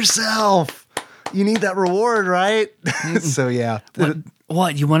 reward yourself. You need that reward, right? So yeah.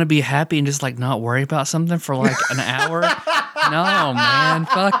 What, you want to be happy and just like not worry about something for like an hour? No, man,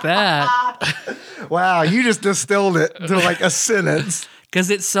 fuck that. Wow, you just distilled it to like a sentence. Because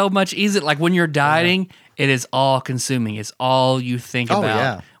it's so much easier. Like when you're dieting, it is all consuming. It's all you think about.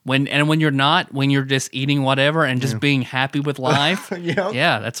 Yeah. When you're not, when you're just eating whatever and just being happy with life,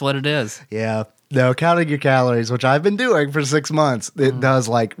 yeah, that's what it is. Yeah. No, counting your calories, which I've been doing for 6 months, it does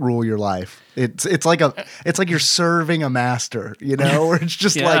like rule your life. It's like you're serving a master, you know, where it's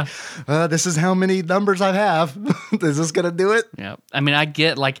just like, this is how many numbers I have. Is this gonna do it? Yeah. I mean, I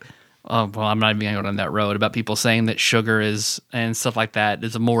get like, oh, well, I'm not even going to go down that road about people saying that sugar is and stuff like that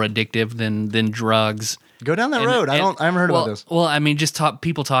is more addictive than drugs. Go down that road. I haven't heard about this. Well, I mean, just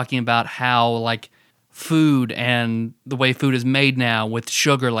people talking about how like food and the way food is made now with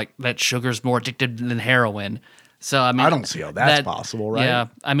sugar, like that sugar's more addictive than heroin. So I mean, I don't see how that's possible, right? Yeah,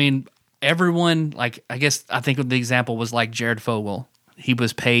 I mean, everyone like I think the example was like Jared Fogle. He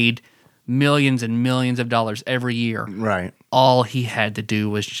was paid millions and millions of dollars every year. Right. All he had to do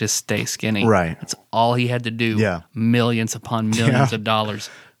was just stay skinny. Right. That's all he had to do. Yeah. Millions upon millions of dollars.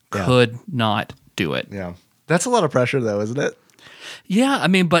 Could not do it. Yeah. That's a lot of pressure though, isn't it? Yeah, I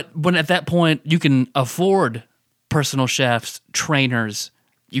mean, but when at that point you can afford personal chefs, trainers,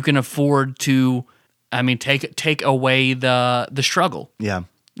 you can afford to, I mean, take away the struggle. Yeah.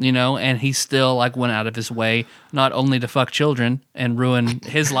 You know, and he still like went out of his way not only to fuck children and ruin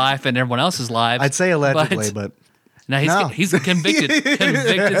his life and everyone else's lives. I'd say allegedly, but no, he's a convicted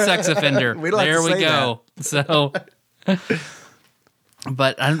sex offender. We don't have there to we say go. So,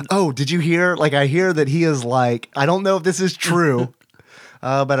 but did you hear? Like, I hear that he is like, I don't know if this is true,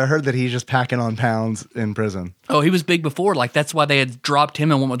 But I heard that he's just packing on pounds in prison. Oh, he was big before. Like that's why they had dropped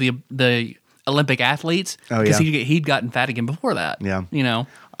him and went with the Olympic athletes. Oh, because yeah. he'd gotten fat again before that. Yeah. You know,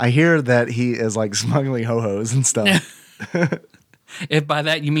 I hear that he is like smuggling ho-hos and stuff. if by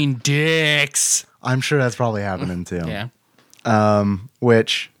that you mean dicks. I'm sure that's probably happening too. Yeah.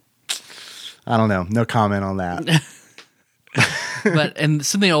 Which I don't know. No comment on that. And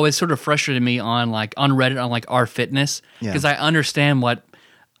something always sort of frustrated me on Reddit on like our fitness, because I understand what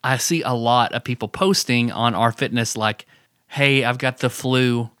I see a lot of people posting on our fitness, like, hey, I've got the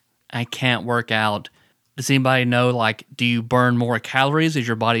flu, I can't work out. Does anybody know, like, do you burn more calories as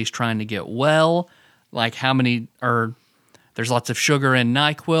your body's trying to get well? Like, how many, or there's lots of sugar in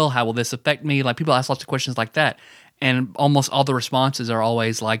NyQuil, how will this affect me? Like, people ask lots of questions like that. And almost all the responses are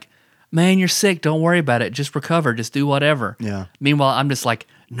always like, man, you're sick. Don't worry about it. Just recover. Just do whatever. Yeah. Meanwhile, I'm just like,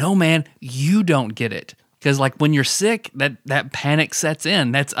 no, man, you don't get it. Because like when you're sick, that panic sets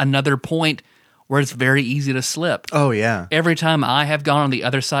in. That's another point where it's very easy to slip. Oh yeah. Every time I have gone on the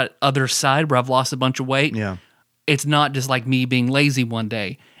other side where I've lost a bunch of weight, Yeah. it's not just like me being lazy one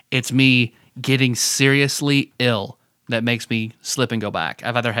day. It's me getting seriously ill that makes me slip and go back.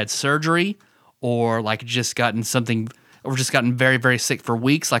 I've either had surgery or like just gotten very, very sick for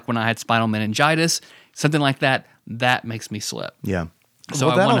weeks, like when I had spinal meningitis, something like that. That makes me slip. Yeah. So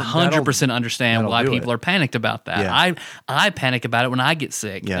Well, I that'll- 100% understand that'll why do people it. are panicked about that. Yeah. I panic about it when I get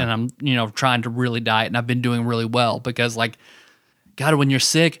sick Yeah. and I'm trying to really diet, and I've been doing really well because like, God, when you're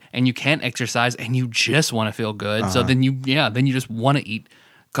sick and you can't exercise and you just want to feel good, so then you just want to eat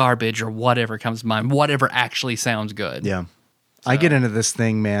garbage or whatever comes to mind, whatever actually sounds good. Yeah. I get into this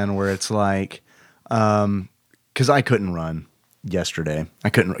thing, man, where it's like, because I couldn't run yesterday. I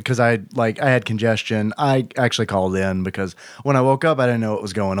couldn't, because I had congestion. I actually called in because when I woke up, I didn't know what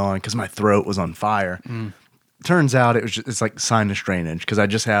was going on because my throat was on fire. Turns out it's like sinus drainage because I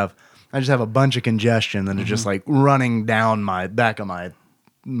just have a bunch of congestion that is just like running down my back of my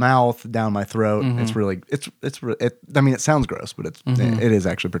mouth, down my throat. It's really, I mean, it sounds gross, but it is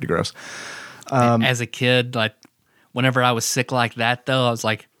actually pretty gross. As a kid, like whenever I was sick like that, though, I was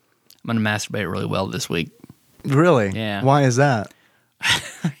like, I'm going to masturbate really well this week. Really? Yeah. Why is that?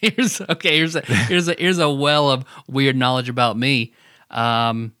 Here's a well of weird knowledge about me.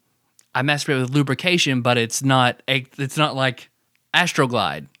 I masturbate with lubrication, but it's not like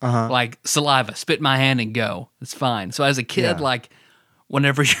Astroglide, like saliva, spit in my hand and go. It's fine. So as a kid, Yeah. like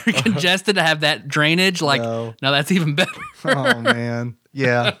whenever you're congested to have that drainage, like no, that's even better. Oh man.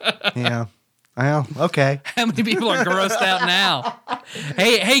 Yeah. Yeah. Well, okay. How many people are grossed out now?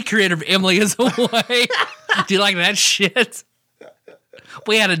 Hey, creative Emily is away. Do you like that shit?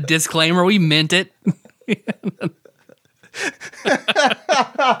 We had a disclaimer. We meant it.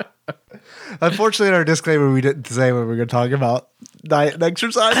 Unfortunately, in our disclaimer, we didn't say what we were going to talk about diet and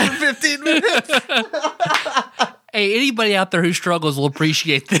exercise for 15 minutes. Hey, anybody out there who struggles will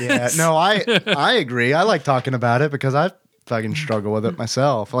appreciate this. Yeah, no, I agree. I like talking about it because I fucking struggle with it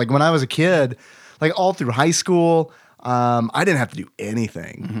myself. Like when I was a kid, like all through high school, I didn't have to do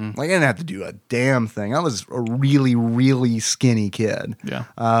anything. Like I didn't have to do a damn thing. I was a really, really skinny kid.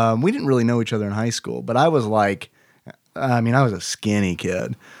 Yeah. We didn't really know each other in high school, but I was like, I was a skinny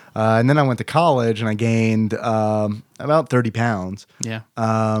kid. And then I went to college and I gained about 30 pounds. Yeah.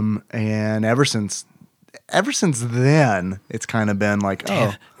 And ever since then, it's kind of been like,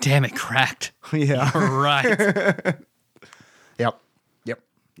 oh, Damn it, cracked. yeah. Right. Yep.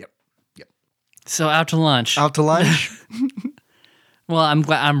 So out to lunch. Out to lunch. Well, I'm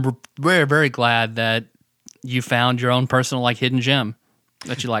very, very glad that you found your own personal like hidden gem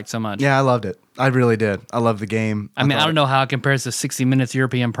that you like so much. Yeah, I loved it. I really did. I love the game. I don't know how it compares to 60 Minutes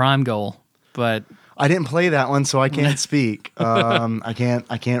European Prime Goal, but I didn't play that one, so I can't speak. I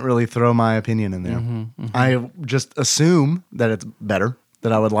can't really throw my opinion in there. I just assume that it's better.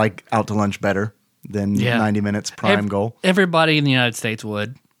 That I would like Out to Lunch better than 90 Minutes Prime Goal. Everybody in the United States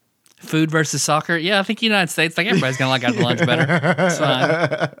would. Food versus soccer? Yeah, I think United States, like everybody's going to like Out to Lunch better. It's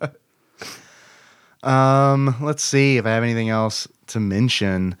fine. Let's see if I have anything else to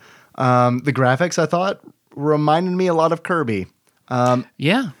mention. The graphics I thought reminded me a lot of Kirby.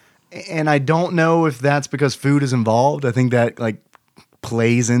 Yeah. And I don't know if that's because food is involved. I think that like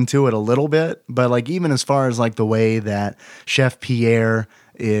plays into it a little bit. But like even as far as like the way that Chef Pierre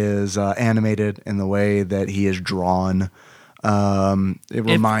is animated and the way that he is drawn, it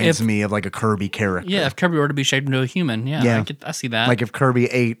reminds me of like a Kirby character. Yeah, if Kirby were to be shaped into a human, I see that. Like if Kirby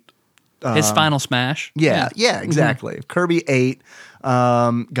ate his final smash. Yeah, exactly. If Kirby ate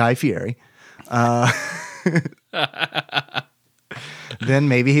Guy Fieri, then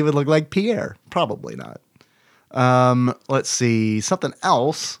maybe he would look like Pierre. Probably not. Let's see. Something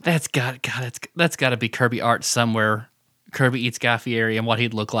else. That's got to be Kirby art somewhere. Kirby eats Guy Fieri and what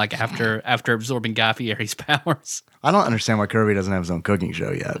he'd look like after absorbing Guy Fieri's powers. I don't understand why Kirby doesn't have his own cooking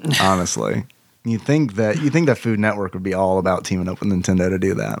show yet, honestly. You think that Food Network would be all about teaming up with Nintendo to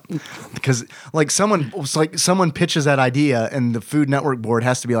do that? Because someone pitches that idea and the Food Network board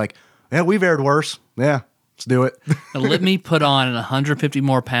has to be like, yeah, we've aired worse. Yeah, let's do it. Now let me put on 150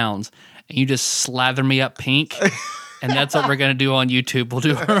 more pounds and you just slather me up pink. And that's what we're going to do on YouTube. We'll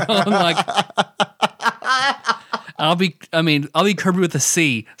do our own I'll be Kirby with a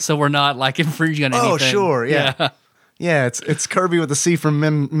C, so we're not like infringing on anything. Oh, sure, yeah. Yeah, it's Kirby with a C from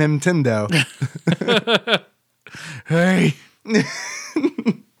Nintendo. Hey,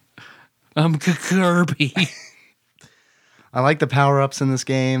 I'm Kirby. I like the power-ups in this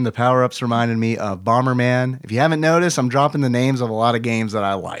game. The power-ups reminded me of Bomberman. If you haven't noticed, I'm dropping the names of a lot of games that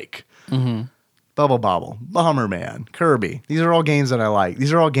I like. Mm-hmm. Bubble Bobble, Bomberman, Kirby. These are all games that I like.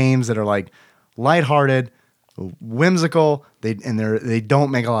 These are all games that are like lighthearted, whimsical. They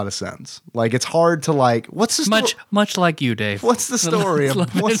don't make a lot of sense. Like it's hard to like. What's the much like you, Dave? What's the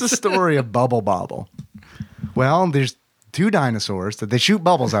story of Bubble Bobble? Well, there's two dinosaurs that they shoot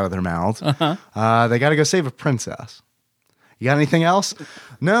bubbles out of their mouths. Uh-huh. They got to go save a princess. You got anything else?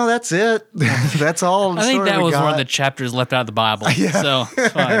 No, that's it. That's all. I think that was one of the chapters left out of the Bible. Yeah. So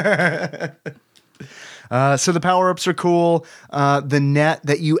it's fine. So the power-ups are cool. The net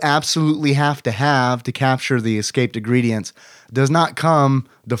that you absolutely have to capture the escaped ingredients does not come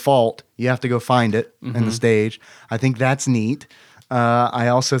default. You have to go find it in the stage. I think that's neat. I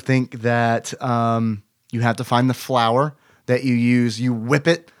also think that you have to find the flour that you use. You whip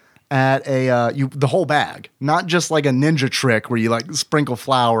it at the whole bag, not just like a ninja trick where you like sprinkle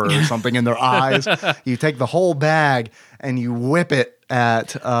flour or something in their eyes. You take the whole bag and you whip it at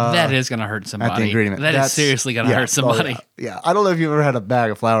that is going to hurt somebody. At the ingredient. That is seriously going to hurt somebody. Yeah. I don't know if you've ever had a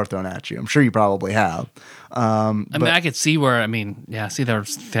bag of flour thrown at you. I'm sure you probably have. I could see where. See, they're going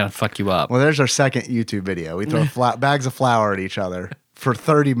to fuck you up. Well, there's our second YouTube video. We throw bags of flour at each other for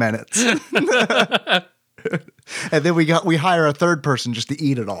 30 minutes. And then we hire a third person just to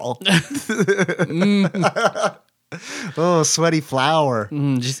eat it all. Oh, sweaty flour.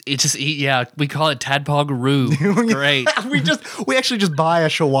 Just eat. Yeah, we call it Tadpog-a-roo. Great. we actually just buy a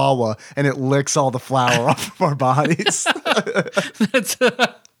Chihuahua and it licks all the flour off of our bodies.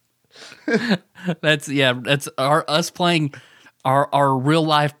 That's us playing our real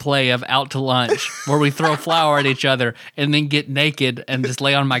life play of Out to Lunch, where we throw flour at each other and then get naked and just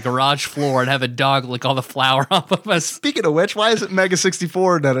lay on my garage floor and have a dog lick all the flour off of us. Speaking of which, why isn't Mega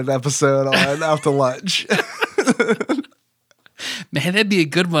 64 done an episode on Out to Lunch? Man, that'd be a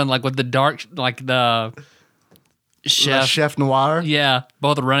good one, like with the dark, like the Chef Noir. Yeah,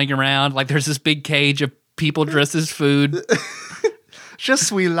 both running around. Like there's this big cage of people dressed as food. Je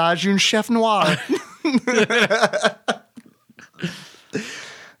suis la jeune Chef Noir.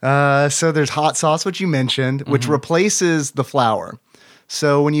 So there's hot sauce, which you mentioned, which replaces the flour.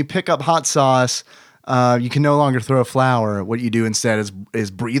 So when you pick up hot sauce, you can no longer throw flour. What you do instead is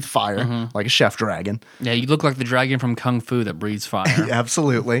breathe fire, like a chef dragon. Yeah, you look like the dragon from Kung Fu that breathes fire.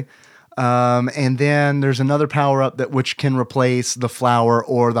 Absolutely. And then there's another power-up which can replace the flour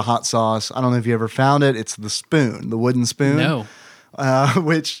or the hot sauce. I don't know if you ever found it. It's the spoon, the wooden spoon. No.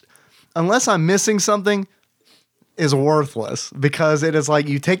 Which, unless I'm missing something, is worthless, because it is like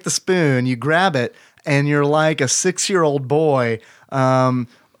you take the spoon, you grab it, and you're like a 6-year-old boy.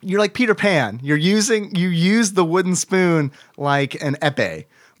 You're like Peter Pan. You use the wooden spoon like an epee,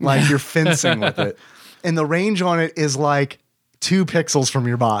 like you're fencing with it. And the range on it is like 2 pixels from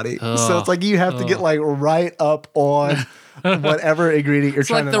your body. So it's like you have to get like right up on whatever ingredient you're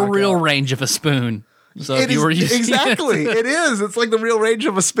trying to knock out. It's like the real range of a spoon. So if you were using exactly, it is. It's like the real range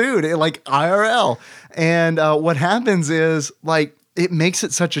of a spoon, like IRL. And what happens is like it makes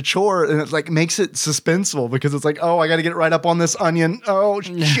it such a chore, and it like makes it suspenseful, because it's like, oh, I got to get it right up on this onion. Oh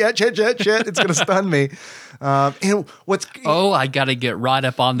shit! It's gonna stun me. And I got to get right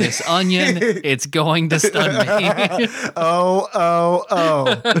up on this onion. It's going to stun me.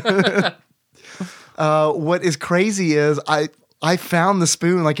 What is crazy is I found the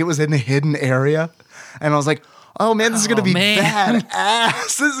spoon like it was in a hidden area. And I was like, oh man, this is going to be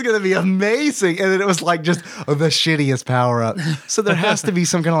badass. This is going to be amazing. And then it was like just the shittiest power up. So there has to be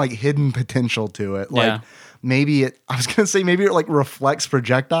some kind of like hidden potential to it. Like maybe I was going to say maybe it like reflects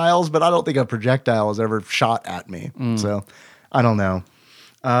projectiles, but I don't think a projectile has ever shot at me. So I don't know.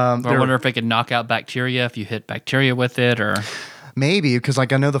 I wonder if it could knock out bacteria if you hit bacteria with it, or... Maybe, because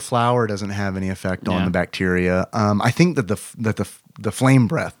like I know the flour doesn't have any effect on the bacteria. I think that the the flame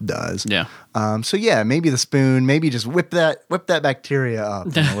breath does. Yeah. So yeah, maybe the spoon, maybe just whip that bacteria up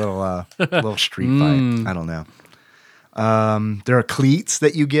in a little street fight. I don't know. There are cleats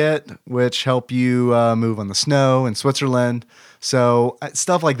that you get, which help you move on the snow in Switzerland. So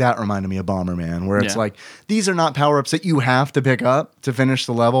stuff like that reminded me of Bomberman, where it's like, these are not power-ups that you have to pick up to finish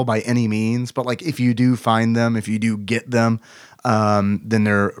the level by any means. But like, if you do find them, if you do get them, then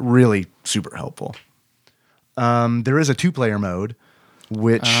they're really super helpful. There is a 2-player mode,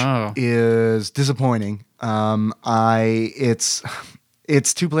 which is disappointing. It's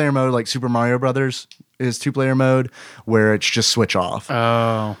 2-player mode like Super Mario Brothers is 2-player mode, where it's just switch off.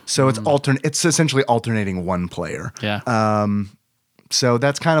 Oh. So it's essentially alternating 1 player. Yeah. So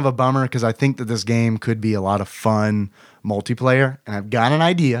that's kind of a bummer, because I think that this game could be a lot of fun multiplayer. And I've got an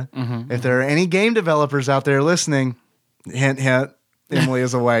idea. If there are any game developers out there listening, hint, hint, Emily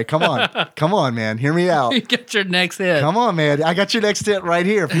is away. Come on, man. Hear me out. You get your next hit. Come on, man. I got your next hit right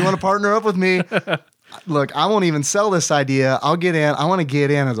here. If you want to partner up with me, look, I won't even sell this idea. I'll get in. I want to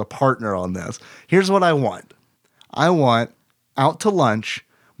get in as a partner on this. Here's what I want. I want Out to Lunch,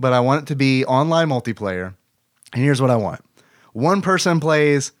 but I want it to be online multiplayer. And here's what I want. One person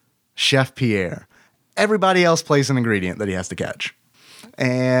plays Chef Pierre. Everybody else plays an ingredient that he has to catch.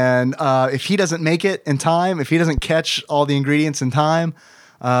 And if he doesn't make it in time, if he doesn't catch all the ingredients in time,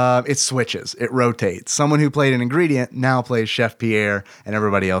 it switches. It rotates. Someone who played an ingredient now plays Chef Pierre, and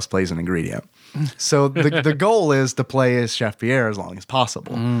everybody else plays an ingredient. So the goal is to play as Chef Pierre as long as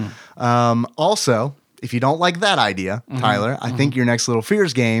possible. Also, if you don't like that idea, Tyler, I think your next Little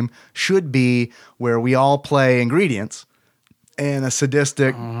Fears game should be where we all play ingredients, and a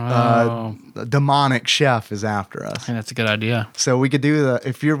sadistic, demonic chef is after us. I think that's a good idea. So we could do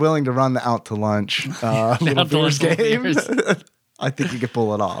if you're willing to run the Out to Lunch Little Fears game, I think you could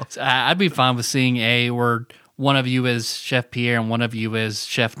pull it off. So I'd be fine with seeing where one of you is Chef Pierre and one of you is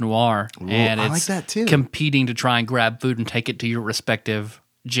Chef Noir. And I it's like that too. competing to try and grab food and take it to your respective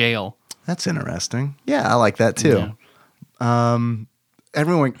jail. That's interesting. Yeah, I like that too. Yeah.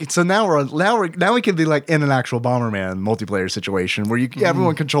 Everyone. So now we can be like in an actual Bomberman multiplayer situation where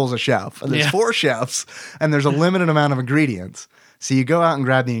everyone controls a chef, and there's 4 chefs, and there's a limited amount of ingredients. So you go out and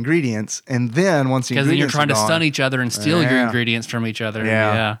grab the ingredients, and then once the because then you're ingredients trying to are gone, stun each other and steal your ingredients from each other.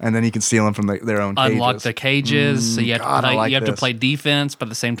 Yeah, and then you can steal them from their own cages. Unlock the cages, so you have God, you have to play defense, but at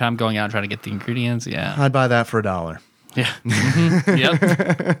the same time going out and trying to get the ingredients. Yeah, I'd buy that for $1. Yeah.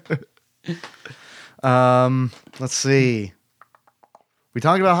 Yep. Let's see. We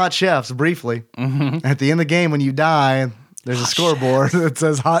talked about hot chefs briefly. At the end of the game, when you die, there's a scoreboard that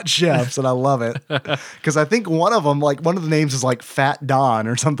says hot chefs, and I love it. Because I think one of them, like one of the names is like Fat Don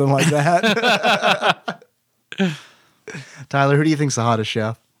or something like that. Tyler, who do you think's the hottest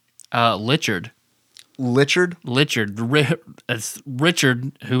chef? Lichard. Lichard? Lichard. It's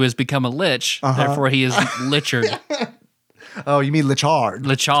Richard, who has become a lich. Therefore, he is Lichard. Oh, you mean Lichard.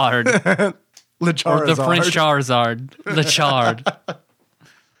 Lichard. Lichard. Or the French Charizard. Lichard.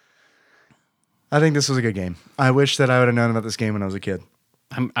 I think this was a good game. I wish that I would have known about this game when I was a kid.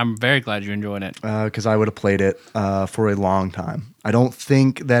 I'm very glad you enjoyed it. Because I would have played it for a long time. I don't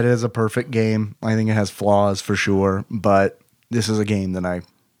think that it is a perfect game. I think it has flaws for sure. But this is a game that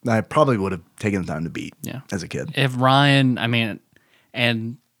I probably would have taken the time to beat as a kid. If Ryan,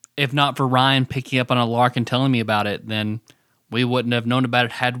 and if not for Ryan picking up on a lark and telling me about it, then we wouldn't have known about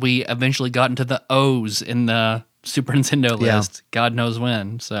it had we eventually gotten to the O's in the Super Nintendo list. God knows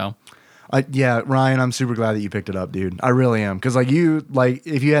when. So... Ryan, I'm super glad that you picked it up, dude. I really am. Because if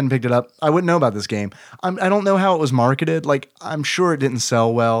you hadn't picked it up, I wouldn't know about this game. I don't know how it was marketed. Like, I'm sure it didn't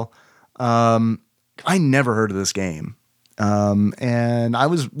sell well. I never heard of this game. And I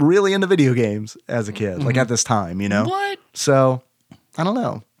was really into video games as a kid, like at this time, you know? What? So, I don't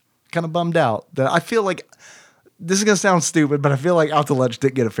know. Kind of bummed out. That I feel like, this is going to sound stupid, but I feel like Out to Lunch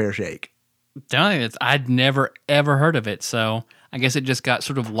didn't get a fair shake. I'd never, ever heard of it, so... I guess it just got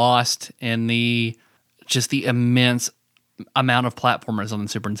sort of lost in the immense amount of platformers on the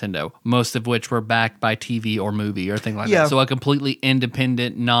Super Nintendo, most of which were backed by TV or movie or things like that. So a completely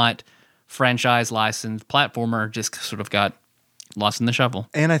independent, not franchise licensed platformer just sort of got lost in the shuffle.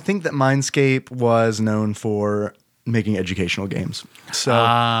 And I think that Mindscape was known for making educational games. So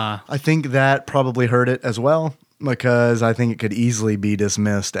I think that probably hurt it as well, because I think it could easily be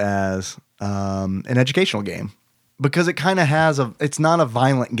dismissed as an educational game. Because it kind of has it's not a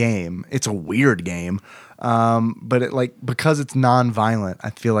violent game. It's a weird game. But because it's non-violent, I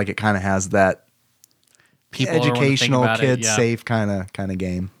feel like it kind of has that educational, kid safe kind of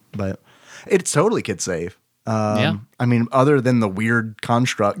game. But it's totally kid safe. Yeah. I mean, other than the weird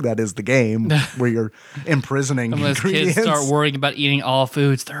construct that is the game where you're imprisoning Unless ingredients. kids start worrying about eating all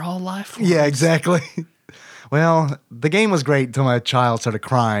foods, they're all life forms. Yeah, exactly. Well, the game was great until my child started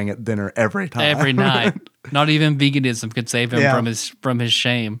crying at dinner every time. Every night. Not even veganism could save him Yeah. from his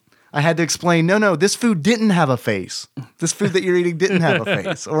shame. I had to explain, no, this food didn't have a face. This food that you're eating didn't have a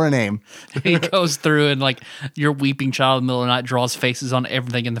face or a name. He goes through and like your weeping child in the middle of the night draws faces on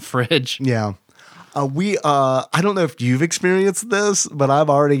everything in the fridge. Yeah. I don't know if you've experienced this, but I'm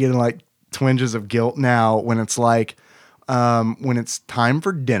already getting like twinges of guilt now when it's like, when it's time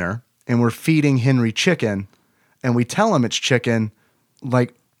for dinner and we're feeding Henry chicken and we tell him it's chicken,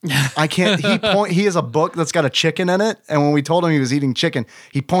 like, I can't, he has a book that's got a chicken in it. And when we told him he was eating chicken,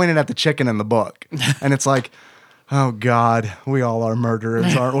 he pointed at the chicken in the book. And it's like, oh God, we all are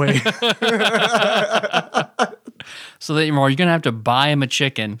murderers, aren't we? So that you're going to have to buy him a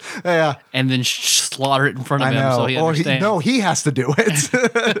chicken Yeah. and then slaughter it in front of I him know. so he understands. He has to do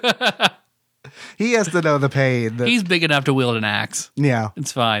it. He has to know the pain. He's big enough to wield an axe. Yeah.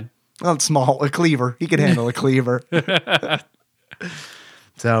 It's fine. Well, it's small, a cleaver. He can handle a cleaver.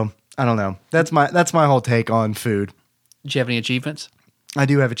 So I don't know. That's my whole take on food. Did you have any achievements? I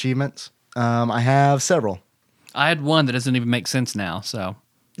do have achievements. I have several. I had one that doesn't even make sense now. So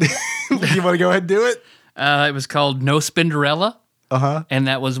You want to go ahead and do it? it was called No Spinderella. Uh-huh. And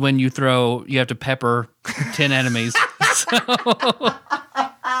that was when you have to pepper 10 enemies.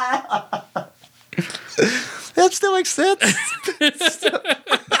 That still makes sense.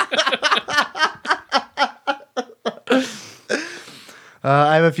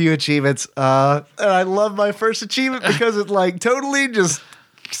 I have a few achievements, and I love my first achievement because it like totally just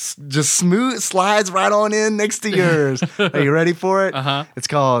smooth slides right on in next to yours. Are you ready for it? Uh-huh. It's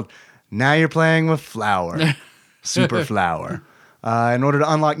called Now You're Playing with Flour, Super Flour. In order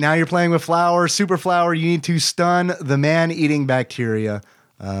to unlock Now You're Playing with Flour, Super Flour, you need to stun the man-eating bacteria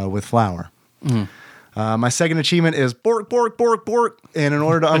with flour. My second achievement is Bork, Bork, Bork, Bork. And in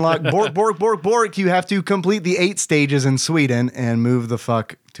order to unlock Bork, Bork, Bork, Bork, you have to complete the 8 stages in Sweden and move the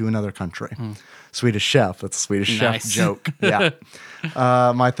fuck to another country. Swedish chef. That's a Swedish Nice. chef joke. Yeah.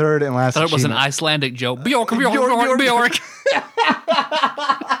 My third and last I thought it was an achievement. Icelandic joke. Bjork, Bjork, Bjork, Bjork.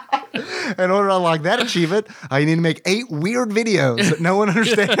 In order to unlock that achievement, you need to make 8 weird videos that no one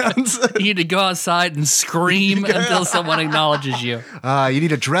understands. You need to go outside and scream until someone acknowledges you. You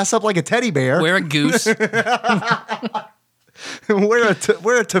need to dress up like a teddy bear. Wear a goose. wear a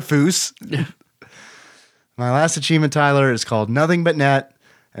tafoose. My last achievement, Tyler, is called Nothing But Net.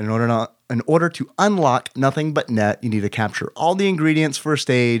 And in order to unlock Nothing But Net, you need to capture all the ingredients for a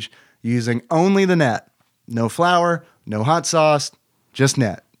stage using only the net. No flour, no hot sauce, just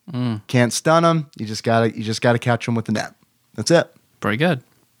net. Can't stun them. You just gotta catch them with the net. That's it. Pretty good.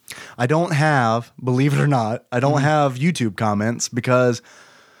 I don't have, believe it or not, I don't have YouTube comments because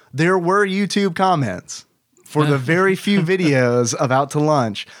there were YouTube comments for the very few videos of Out to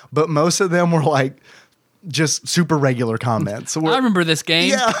Lunch, but most of them were like just super regular comments. So I remember this game.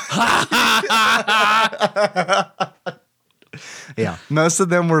 yeah. Yeah. Most of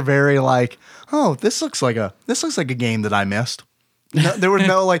them were very like, oh, this looks like a game that I missed. No, there was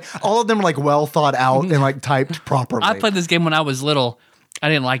no like, all of them were like well thought out and like typed properly. I played this game when I was little. I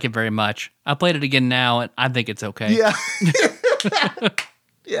didn't like it very much. I played it again now, and I think it's okay. Yeah.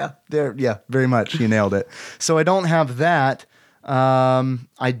 Yeah, very much. You nailed it. So I don't have that.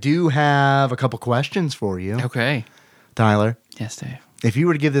 I do have a couple questions for you. Okay. Tyler, Yes, Dave. if you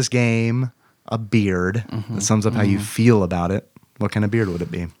were to give this game a beard that sums up how you feel about it, what kind of beard would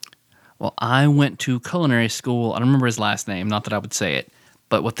it be? Well, I went to culinary school. I don't remember his last name. Not that I would say it.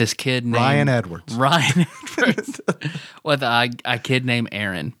 But with this kid named... Ryan Edwards. Ryan Edwards. With a kid named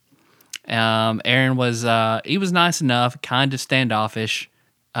Aaron. Aaron was... he was nice enough, kind of standoffish.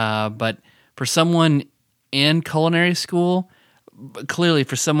 But for someone in culinary school, clearly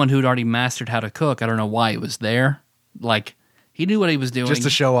for someone who'd already mastered how to cook, I don't know why he was there. Like, he knew what he was doing. Just to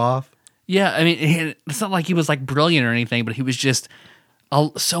show off? Yeah, I mean, it's not like he was like brilliant or anything, but he was just...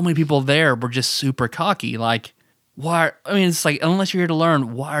 so many people there were just super cocky. Like, why? I mean, it's like, unless you're here to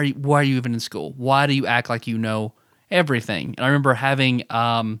learn, why are you even in school? Why do you act like you know everything? And I remember having,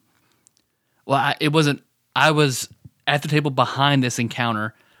 I was at the table behind this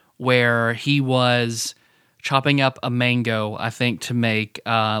encounter where he was chopping up a mango, I think, to make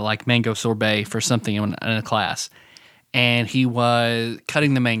like mango sorbet for something in a class. And he was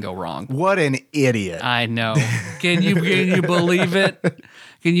cutting the mango wrong. What an idiot. I know. Can you believe it?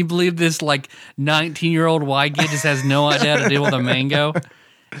 Can you believe this like 19-year-old white kid just has no idea how to deal with a mango?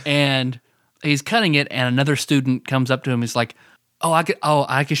 And he's cutting it, and another student comes up to him. He's like, I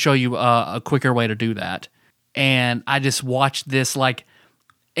could show you a quicker way to do that. And I just watched this, like,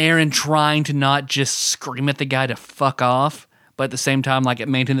 Aaron trying to not just scream at the guy to fuck off, but at the same time, like, it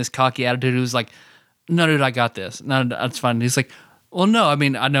maintained this cocky attitude. It was like, no, dude, I got this. No, that's fine. And he's like, well, no, I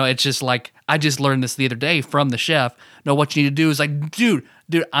mean, I know it's just like, I just learned this the other day from the chef. No, what you need to do is like, dude,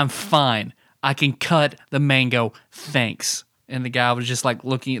 I'm fine. I can cut the mango. Thanks. And the guy was just like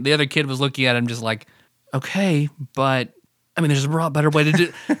looking, the other kid was looking at him just like, okay, but I mean, there's a better way to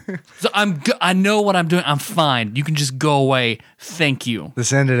do it. So I know what I'm doing. I'm fine. You can just go away. Thank you.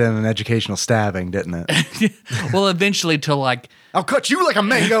 This ended in an educational stabbing, didn't it? Well, eventually to like, I'll cut you like a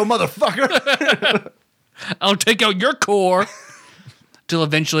mango, motherfucker. I'll take out your core. Till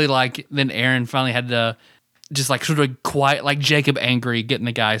eventually, like, then Aaron finally had to just like sort of quiet, like Jacob angry, get in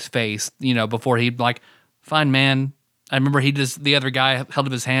the guy's face, you know, before he'd like, fine, man. I remember the other guy held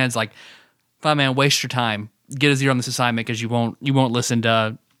up his hands like, fine, man, waste your time. Get his ear on this assignment because you won't listen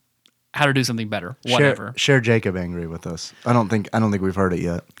to how to do something better. Whatever. Share Jacob angry with us. I don't think we've heard it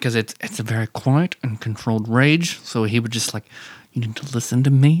yet. Because it's a very quiet and controlled rage. So he would just like, you need to listen to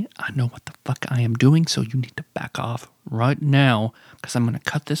me. I know what the fuck I am doing, so you need to back off right now because I'm going to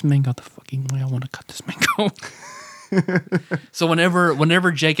cut this mango the fucking way I want to cut this mango. So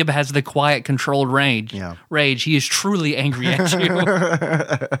whenever Jacob has the quiet, controlled rage, he is truly angry at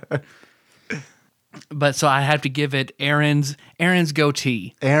you. But so I have to give it Aaron's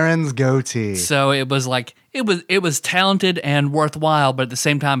goatee. Aaron's goatee. So it was like it was talented and worthwhile, but at the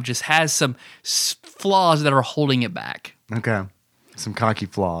same time, it just has some flaws that are holding it back. Okay, some cocky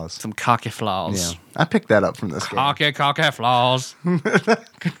flaws. Some cocky flaws. Yeah, I picked that up from this game. Cocky flaws.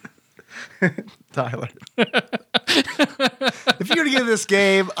 Tyler. If you were to give this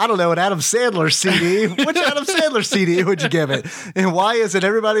game, I don't know, an Adam Sandler CD, which Adam Sandler CD would you give it? And why is it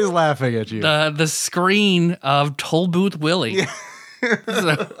everybody's laughing at you? The screen of Toll Booth Willie.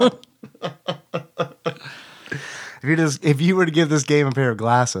 So. If you were to give this game a pair of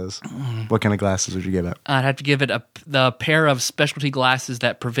glasses, what kind of glasses would you give it? I'd have to give it the pair of specialty glasses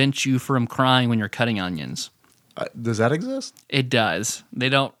that prevent you from crying when you're cutting onions. Does that exist? It does. They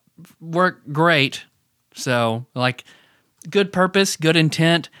don't work great. So, like, good purpose, good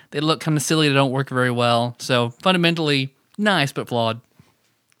intent. They look kind of silly. They don't work very well. So, fundamentally, nice but flawed.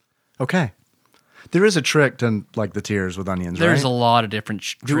 Okay. There is a trick to, like, the tears with onions, There's right? a lot of different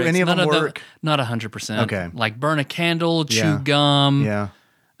tricks. Do any of them work? Not 100%. Okay. Like, burn a candle, chew gum. Yeah.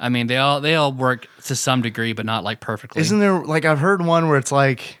 I mean, they all work to some degree, but not, like, perfectly. Isn't there, like, I've heard one where it's,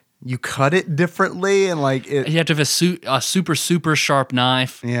 like, you cut it differently and, like, it... You have to have a super, super sharp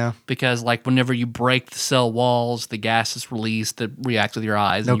knife. Yeah. Because, like, whenever you break the cell walls, the gas is released that reacts with your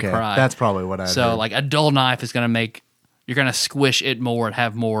eyes and you cry. That's probably what I So, like, a dull knife is going to make... You're going to squish it more and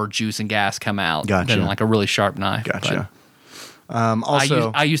have more juice and gas come out than, like, a really sharp knife. Gotcha.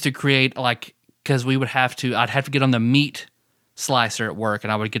 Also... I used to create, like... Because I'd have to get on the meat slicer at work,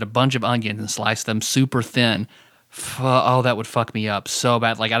 and I would get a bunch of onions and slice them super thin. Oh, that would fuck me up so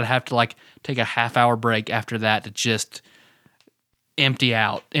bad. Like, I'd have to, like, take a half-hour break after that to just empty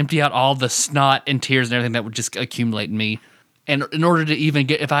out all the snot and tears and everything that would just accumulate in me. And in order to even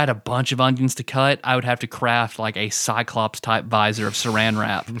get, if I had a bunch of onions to cut, I would have to craft, like, a Cyclops-type visor of saran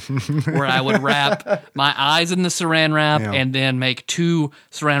wrap, where I would wrap my eyes in the saran wrap and then make 2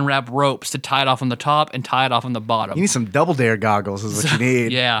 saran wrap ropes to tie it off on the top and tie it off on the bottom. You need some Double Dare goggles is what you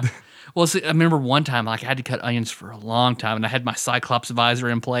need. Yeah. Well, see, I remember one time, like, I had to cut onions for a long time, and I had my Cyclops visor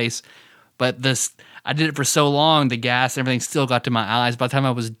in place, but I did it for so long, the gas and everything still got to my eyes. By the time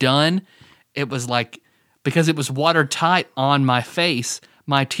I was done, it was like, because it was watertight on my face,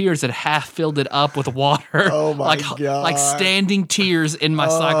 my tears had half filled it up with water. Oh, my God. Like standing tears in my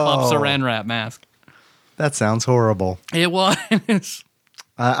Cyclops saran wrap mask. That sounds horrible. It was.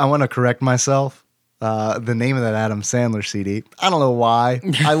 I want to correct myself. The name of that Adam Sandler CD, I don't know why.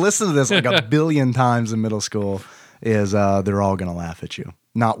 I listened to this like a billion times in middle school, is They're All Gonna Laugh at You.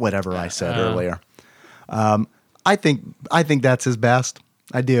 Not whatever I said earlier. I think that's his best.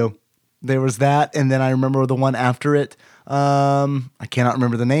 I do. There was that, and then I remember the one after it. I cannot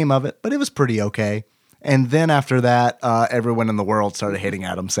remember the name of it, but it was pretty okay. And then after that, everyone in the world started hating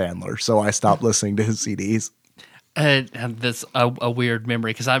Adam Sandler, so I stopped listening to his CDs. That's a weird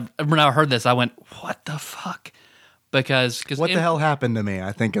memory, because when I heard this, I went, what the fuck? Because what the hell happened to me,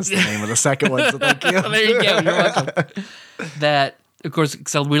 I think is the name of the second one. So thank you. There you go. You're welcome. That, of course,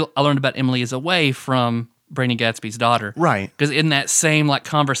 I learned about Emily is Away from Brandon Gatsby's daughter. Right. Because in that same, like,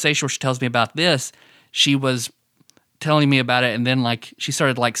 conversation where she tells me about this, she was telling me about it, and then, like, she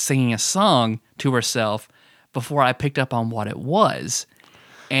started, like, singing a song to herself before I picked up on what it was.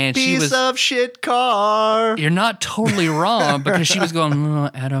 And she Piece was of shit car. You're not totally wrong because she was going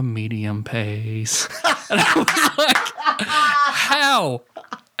at a medium pace. And I was like, how?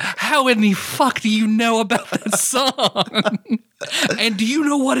 How in the fuck do you know about that song? And do you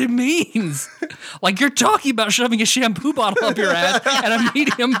know what it means? Like, you're talking about shoving a shampoo bottle up your ass at a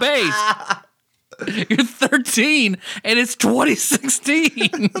medium pace. You're 13 and it's 2016.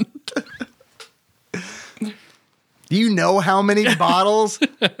 Do you know how many bottles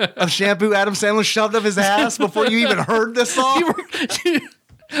of shampoo Adam Sandler shoved up his ass before you even heard this song?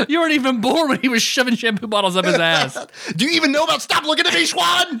 You weren't even born when he was shoving shampoo bottles up his ass. Do you even know about Stop Looking at Me,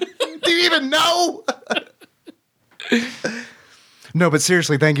 Schwan? Do you even know? No, but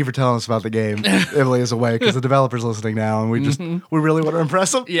seriously, thank you for telling us about the game. Italy is away because the developer's listening now, and we really want to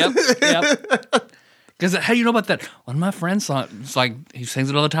impress them. Yep. Because how do you know about that? One of my friends saw it. It's like he sings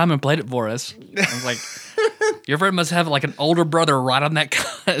it all the time and played it for us. I was like, your friend must have like an older brother right on that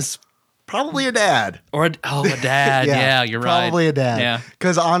cusp. Probably a dad. Or a dad. Yeah, you're right. Probably a dad. Yeah.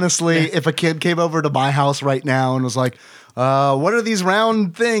 Because honestly, if a kid came over to my house right now and was like, what are these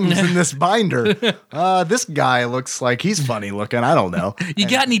round things in this binder? This guy looks like he's funny looking. I don't know. You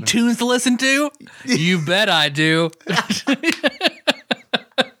got any tunes to listen to? You bet I do.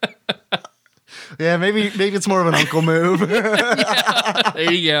 Yeah, maybe it's more of an uncle move. Yeah,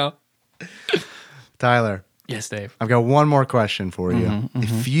 there you go. Tyler. Yes, Dave. I've got one more question for you.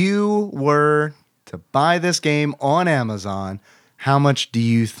 If you were to buy this game on Amazon, how much do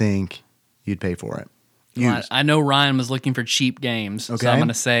you think you'd pay for it? Well, I know Ryan was looking for cheap games, so Okay. I'm going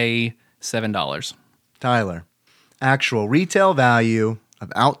to say $7. Tyler, actual retail value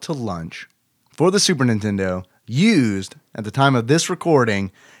of Out to Lunch for the Super Nintendo used at the time of this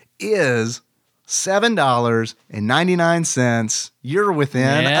recording is $7.99. You're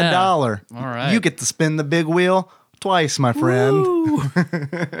within Yeah. $1. All right. You get to spin the big wheel twice, my friend.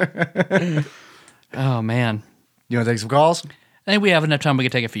 Oh, man. You want to take some calls? I think we have enough time. We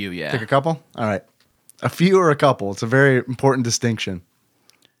can take a few, yeah. Take a couple? All right. A few or a couple. It's a very important distinction.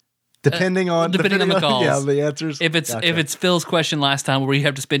 Depending on the calls. Yeah, the answers. If it's Gotcha. if it's Phil's question last time where you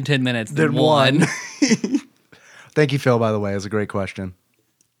have to spend 10 minutes, Then then one. Thank you, Phil, by the way. It was a great question.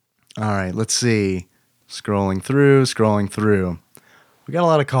 All right, let's see. Scrolling through. We got a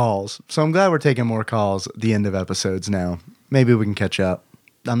lot of calls, so I'm glad we're taking more calls at the end of episodes now. Maybe we can catch up.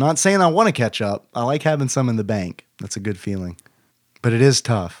 I'm not saying I want to catch up. I like having some in the bank. That's a good feeling. But it is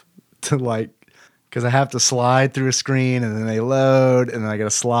tough to because I have to slide through a screen and then they load, and then I got to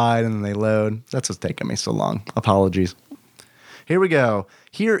slide and then they load. That's what's taking me so long. Apologies. Here we go.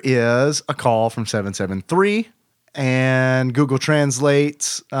 Here is a call from 773. And Google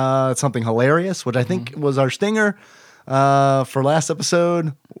translates something hilarious, which I think was our stinger for last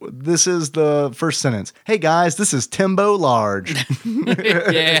episode. This is the first sentence. Hey guys, this is Timbo Large.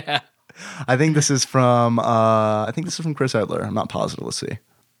 Yeah. I think this is from Chris Edler. I'm not positive. Let's see.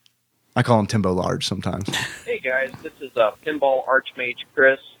 I call him Timbo Large sometimes. Hey guys, this is Pinball Archmage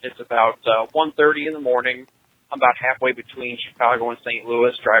Chris. It's about 1:30 in the morning. I'm about halfway between Chicago and St.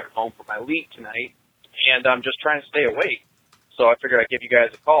 Louis, driving home for my league tonight. And I'm just trying to stay awake. So I figured I'd give you guys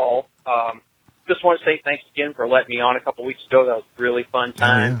a call. Just want to say thanks again for letting me on a couple weeks ago. That was a really fun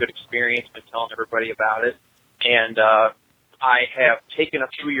time, good experience. Been telling everybody about it. And I have taken a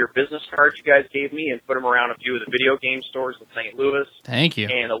few of your business cards you guys gave me and put them around a few of the video game stores in St. Louis. Thank you.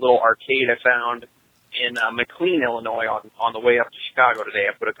 And a little arcade I found in McLean, Illinois on the way up to Chicago today.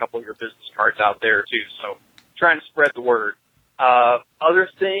 I put a couple of your business cards out there, too. So trying to spread the word. Other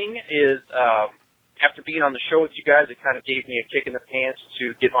thing is... after being on the show with you guys, it kind of gave me a kick in the pants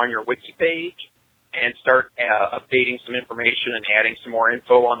to get on your wiki page and start updating some information and adding some more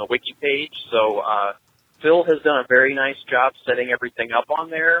info on the wiki page. So Phil has done a very nice job setting everything up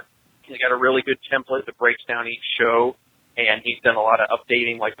on there. He's got a really good template that breaks down each show, and he's done a lot of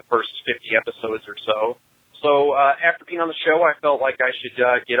updating, like the first 50 episodes or so. So after being on the show, I felt like I should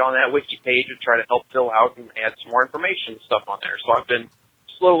get on that wiki page and try to help Phil out and add some more information and stuff on there. So I've been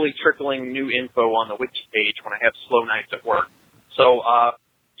slowly trickling new info on the wiki page when I have slow nights at work. So,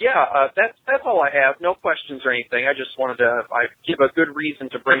 that's all I have. No questions or anything. I just wanted to give a good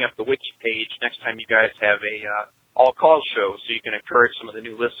reason to bring up the wiki page next time you guys have a all-call show, so you can encourage some of the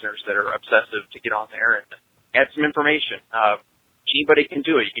new listeners that are obsessive to get on there and add some information. Anybody can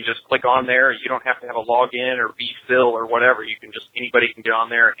do it. You can just click on there. You don't have to have a login or be Phil or whatever. Anybody can get on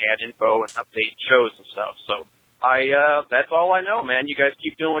there and add info and update shows and stuff. So, that's all I know, man. You guys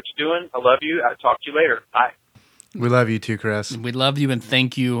keep doing what you're doing. I love you. I'll talk to you later. Bye. We love you too, Chris. We love you and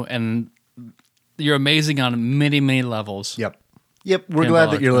thank you. And you're amazing on many, many levels. Yep. We're glad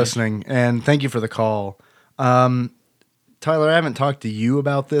that you're listening, and thank you for the call. Tyler, I haven't talked to you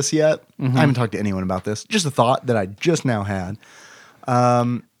about this yet. I haven't talked to anyone about this. Just a thought that I just now had.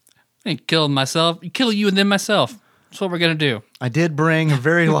 I ain't killing myself. Kill you and then myself. That's what we're going to do. I did bring a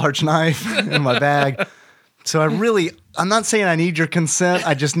very large knife in my bag. So I'm not saying I need your consent.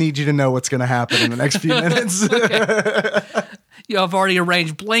 I just need you to know what's going to happen in the next few minutes. You have already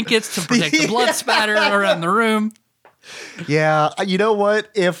arranged blankets to protect the blood spatter around the room. Yeah. You know what?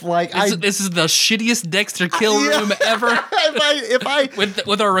 If like This is the shittiest Dexter kill room ever. if I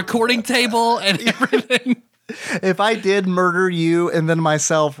with our recording table and everything. if I did murder you and then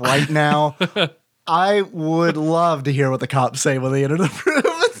myself right now, I would love to hear what the cops say when they enter the room.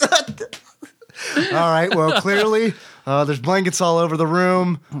 All right. Well, clearly, there's blankets all over the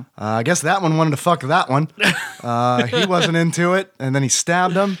room. I guess that one wanted to fuck that one. He wasn't into it, and then he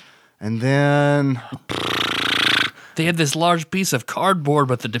stabbed him, and then They had this large piece of cardboard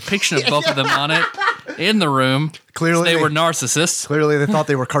with the depiction of both of them on it in the room. Clearly So they they- were narcissists. clearly they thought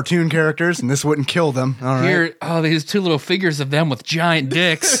they were cartoon characters, and this wouldn't kill them. All right. Here, these two little figures of them with giant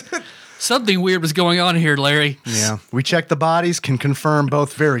dicks. Something weird was going on here, Larry. Yeah. We checked the bodies, can confirm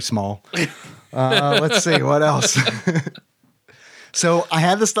both very small. Let's see what else. So I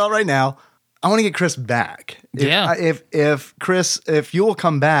have this thought right now. I want to get Chris back. Yeah. If Chris, if you will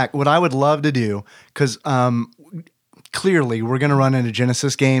come back, what I would love to do, because clearly we're going to run into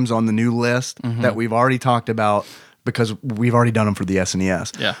Genesis games on the new list that we've already talked about because we've already done them for the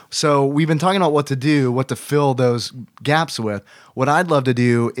SNES. Yeah. So we've been talking about what to do, what to fill those gaps with. What I'd love to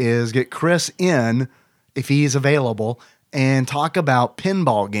do is get Chris in, if he's available, and talk about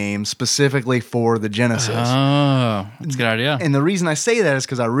pinball games specifically for the Genesis. Oh, that's a good idea. And the reason I say that is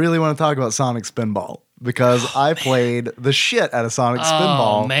because I really want to talk about Sonic Spinball because I played the shit out of Sonic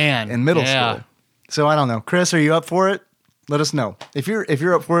Spinball man. in middle Yeah. school. So I don't know. Chris, are you up for it? Let us know. If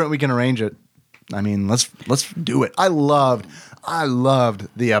you're up for it, we can arrange it. I mean, let's do it. I loved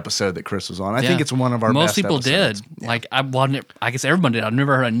the episode that Chris was on. I think it's one of our most best people episodes. did. Like I guess everyone did. I've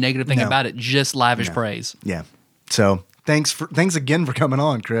never heard a negative thing No. about it. Just lavish praise. Yeah. So thanks again for coming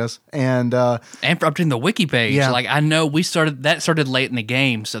on, Chris. And And for updating the wiki page. Yeah. Like I know that started late in the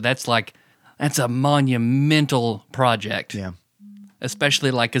game, so that's a monumental project. yeah. Especially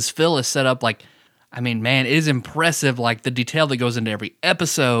like because Phil is set up like, I mean, man, it is impressive. Like the detail that goes into every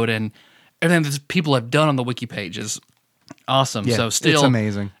episode and everything that people have done on the wiki page is awesome. Yeah, So still, it's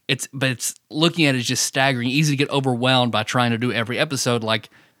amazing. It's looking at it is just staggering. Easy to get overwhelmed by trying to do every episode. Like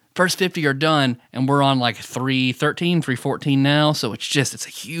first 50 are done, and we're on like 313, 314 now. So it's a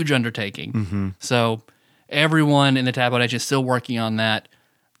huge undertaking. Mm-hmm. So everyone in the Tab Nation is still working on that.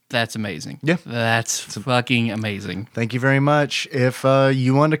 That's amazing. Yeah. That's fucking amazing. Thank you very much. If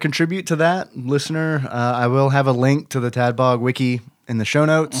you want to contribute to that, listener, I will have a link to the Tadbog wiki in the show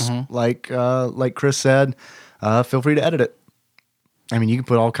notes. Like Chris said, feel free to edit it. I mean, you can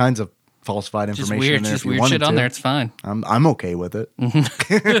put all kinds of falsified information in there. Just if you weird wanted shit on to. there. It's fine. I'm okay with it.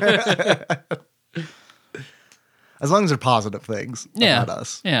 As long as they're positive things Yeah. about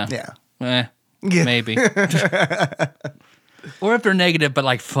us. Yeah. Yeah. Eh, Yeah. maybe. Or if they're negative but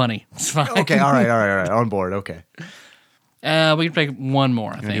like funny, it's fine. Okay. All right. On board. Okay. We can take one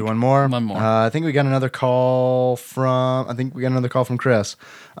more. I Gonna think. do one more. One more. I think we got another call from. Chris.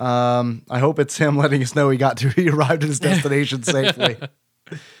 I hope it's him letting us know he arrived at his destination safely.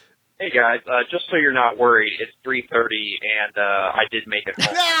 Hey guys, just so you're not worried, it's 3:30 and I did make it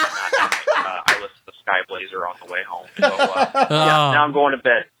home. I listened to Sky Blazer on the way home. So now I'm going to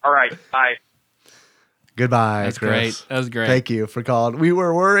bed. All right, bye. Goodbye. That's Chris. great. That was great. Thank you for calling. We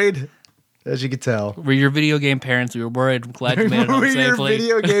were worried, as you could tell. We're your video game parents. We were worried. I'm glad you made it home We're your safely.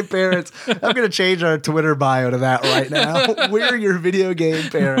 video game parents. I'm going to change our Twitter bio to that right now. We're your video game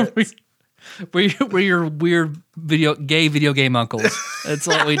parents. We're your weird gay video game uncles. That's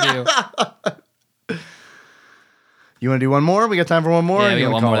what we do. You want to do one more? We got time for one more? Yeah, Or we you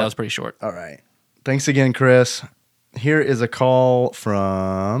got wanna one call more. it? That was pretty short. All right. Thanks again, Chris. Here is a call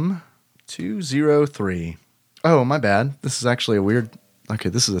from 203. Oh, my bad. This is actually a weird. Okay,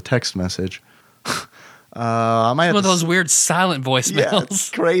 this is a text message. I might have One of to those weird silent Yeah, it's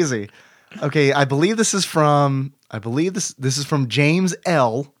voicemails. crazy. Okay, I believe this is from. This is from James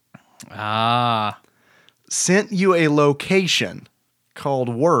L. Sent you a location called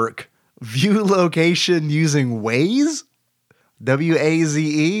work. View location using Waze.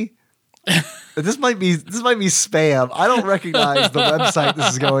 WAZE. This might be spam. I don't recognize the website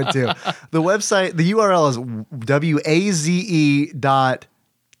this is going to. The URL is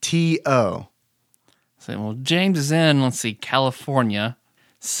waze.to. So, well, James is in, let's see, California.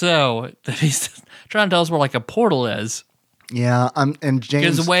 So he's trying to tell us where like a portal is. Yeah, and James.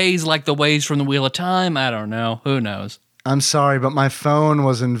 Because ways like the ways from the Wheel of Time, I don't know. Who knows? I'm sorry, but my phone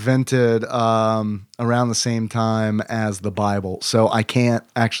was invented around the same time as the Bible, so I can't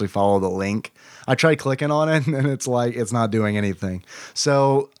actually follow the link. I tried clicking on it, and it's like it's not doing anything.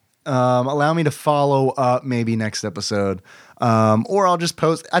 So allow me to follow up maybe next episode, or I'll just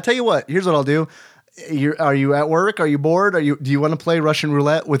post. I tell you what. Here's what I'll do. Are you at work? Are you bored? Do you want to play Russian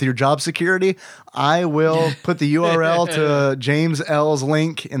roulette with your job security? I will put the URL to James L's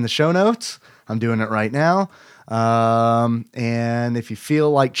link in the show notes. I'm doing it right now. And if you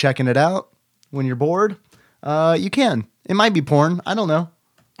feel like checking it out when you're bored, you can. It might be porn. I don't know.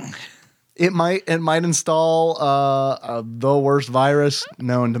 It might install the worst virus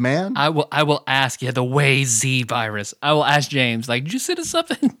known to man. I will ask you the Way Z virus. I will ask James, like, did you send us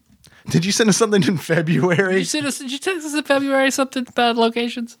something? Did you send us something in February? Did you text us in February something about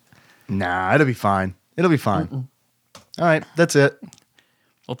locations? Nah, it'll be fine. It'll be fine. All right, that's it.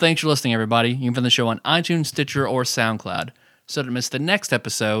 Well, thanks for listening, everybody. You can find the show on iTunes, Stitcher, or SoundCloud. So to miss the next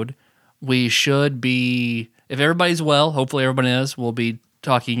episode, we should be, if everybody's well, hopefully everybody is, we'll be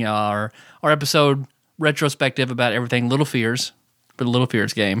talking our episode retrospective about everything Little Fears for the Little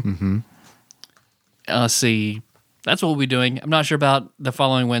Fears game. Mm-hmm. Let's see. That's what we'll be doing. I'm not sure about the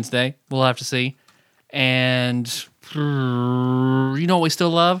following Wednesday. We'll have to see. And you know what we still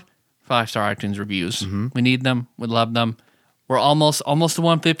love? 5-star iTunes reviews. Mm-hmm. We need them. We love them. We're almost to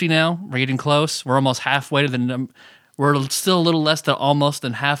 150 now. We're getting close. We're almost halfway to the number. We're still a little less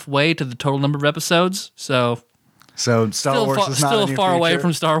than halfway to the total number of episodes. So Star Wars is not still in your far away future.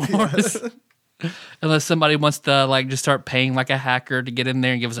 from Star Wars. Unless somebody wants to like just start paying like a hacker to get in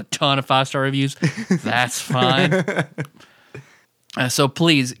there and give us a ton of 5-star reviews, that's fine. So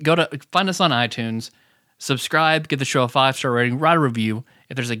please find us on iTunes, subscribe, give the show a 5-star rating, write a review.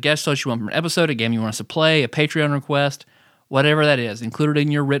 If there's a guest host you want from an episode, a game you want us to play, a Patreon request, whatever that is, include it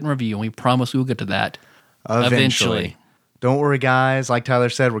in your written review, and we promise we'll get to that eventually. Don't worry, guys. Like Tyler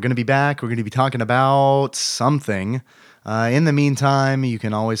said, we're going to be back. We're going to be talking about something. In the meantime, you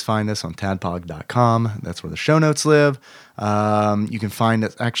can always find us on tadpog.com. That's where the show notes live. You can find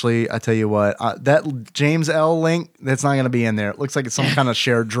us. Actually, I tell you what, that James L link, that's not going to be in there. It looks like it's some kind of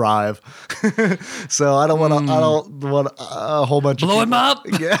shared drive. So I don't want a whole bunch Blow of him up.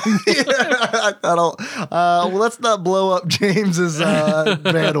 Yeah. I don't. Well, let's not blow up James's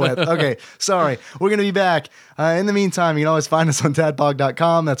bandwidth. Okay. Sorry. We're going to be back. In the meantime, you can always find us on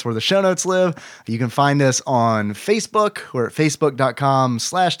tadpog.com. That's where the show notes live. You can find us on Facebook. We're at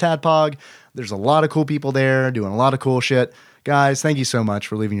facebook.com/tadpog. There's a lot of cool people there doing a lot of cool shit. Guys, thank you so much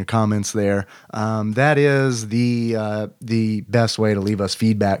for leaving your comments there. That is the best way to leave us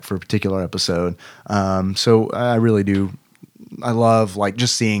feedback for a particular episode. So I really do. I love like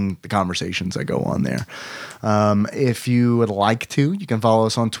just seeing the conversations that go on there. If you would like to, you can follow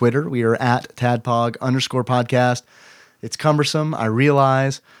us on Twitter. We are at tadpog_podcast. It's cumbersome, I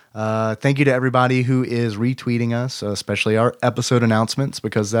realize. Thank you to everybody who is retweeting us, especially our episode announcements,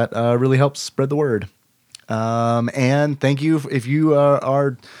 because that really helps spread the word. And thank you if you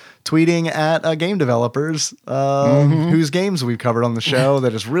are tweeting at game developers whose games we've covered on the show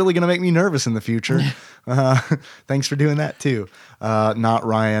that is really going to make me nervous in the future. Thanks for doing that too. Not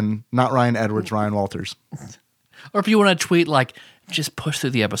Ryan Edwards, Ryan Walters. Or if you want to tweet like, just push through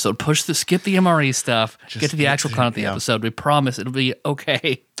the episode, skip the MRE stuff, get to the actual content of the episode. We promise it'll be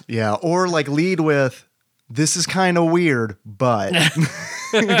okay. Yeah, or like lead with, this is kind of weird, but.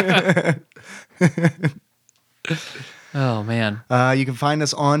 Oh, man. You can find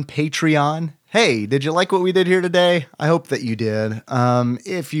us on Patreon. Hey, did you like what we did here today? I hope that you did.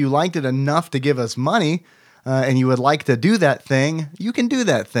 If you liked it enough to give us money and you would like to do that thing, you can do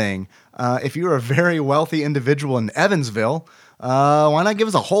that thing. If you're a very wealthy individual in Evansville, why not give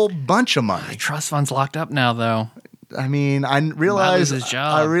us a whole bunch of money? The trust fund's locked up now, though. I mean, I realize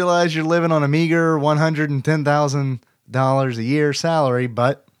you're living on a meager $110,000 a year salary,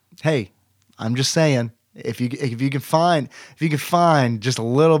 but hey, I'm just saying, if you can find just a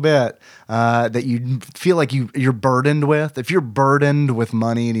little bit that you feel like you're burdened with, if you're burdened with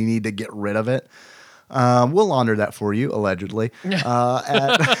money and you need to get rid of it, we'll launder that for you, allegedly,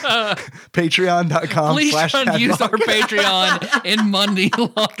 at patreon.com. Please try to use our Patreon in money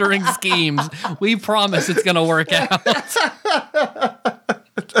laundering schemes. We promise it's going to work out.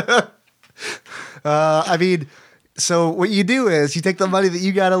 I mean, so what you do is you take the money that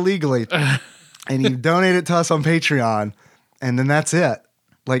you got illegally and you donate it to us on Patreon, and then that's it.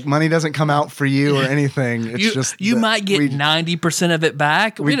 Like, money doesn't come out for you or anything. It's you might get 90% of it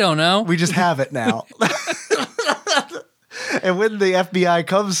back. We don't know. We just have it now. And when the FBI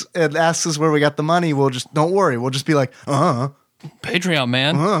comes and asks us where we got the money, don't worry. We'll just be like, Patreon,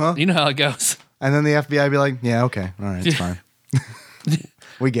 man. You know how it goes. And then the FBI be like, yeah, okay, all right, it's fine.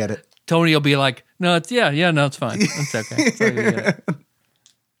 We get it. Tony will be like, no, it's no, it's fine. It's okay. It's all good.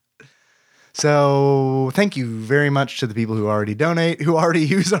 So thank you very much to the people who already donate, who already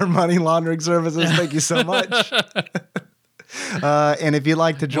use our money laundering services. Thank you so much. And if you'd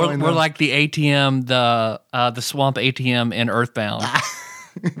like to join, we're like the ATM, the swamp ATM in Earthbound.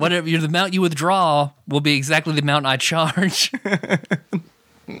 Whatever the amount you withdraw will be exactly the amount I charge.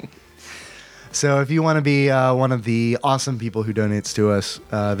 So if you want to be one of the awesome people who donates to us,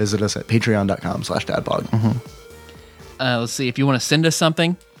 visit us at patreon.com/tadpog. Let's see. If you want to send us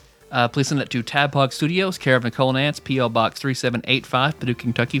something, please send it to Tadpog Studios, care of Nicole Nance, P.O. Box 3785, Paducah,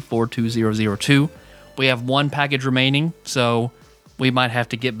 Kentucky 42002. We have one package remaining, so we might have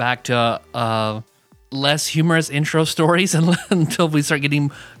to get back to less humorous intro stories until we start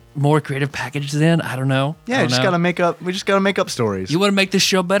getting more creative packages in. I don't know. Yeah, we just gotta make up stories. You want to make this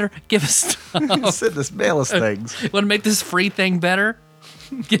show better? Give us stuff. Send us, mail us things. You want to make this free thing better?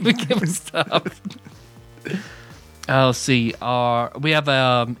 Give us stuff. Let's see. We have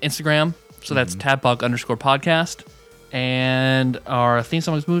Instagram, so that's tadpog_podcast. And our theme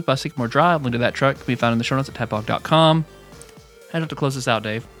song is moved by Sycamore Drive. Link to that track can be found in the show notes at tadpog.com. How to close this out,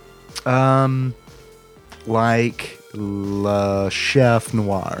 Dave? Like Le Chef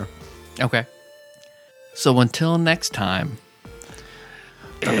Noir. Okay. So until next time.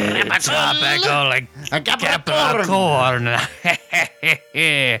 It's Capricorn.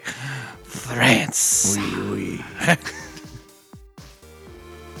 France. Oui.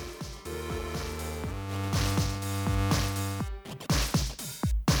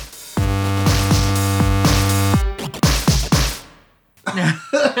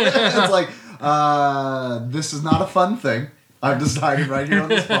 It's like, this is not a fun thing. I've decided right here on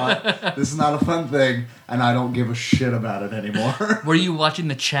the spot, this is not a fun thing, and I don't give a shit about it anymore. Were you watching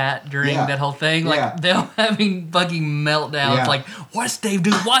the chat during Yeah. that whole thing? Like, Yeah. they're having fucking meltdowns. Yeah. Like, what's Dave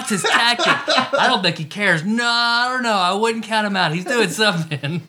doing? What's his tactic? I don't think he cares. No, I don't know. I wouldn't count him out. He's doing something.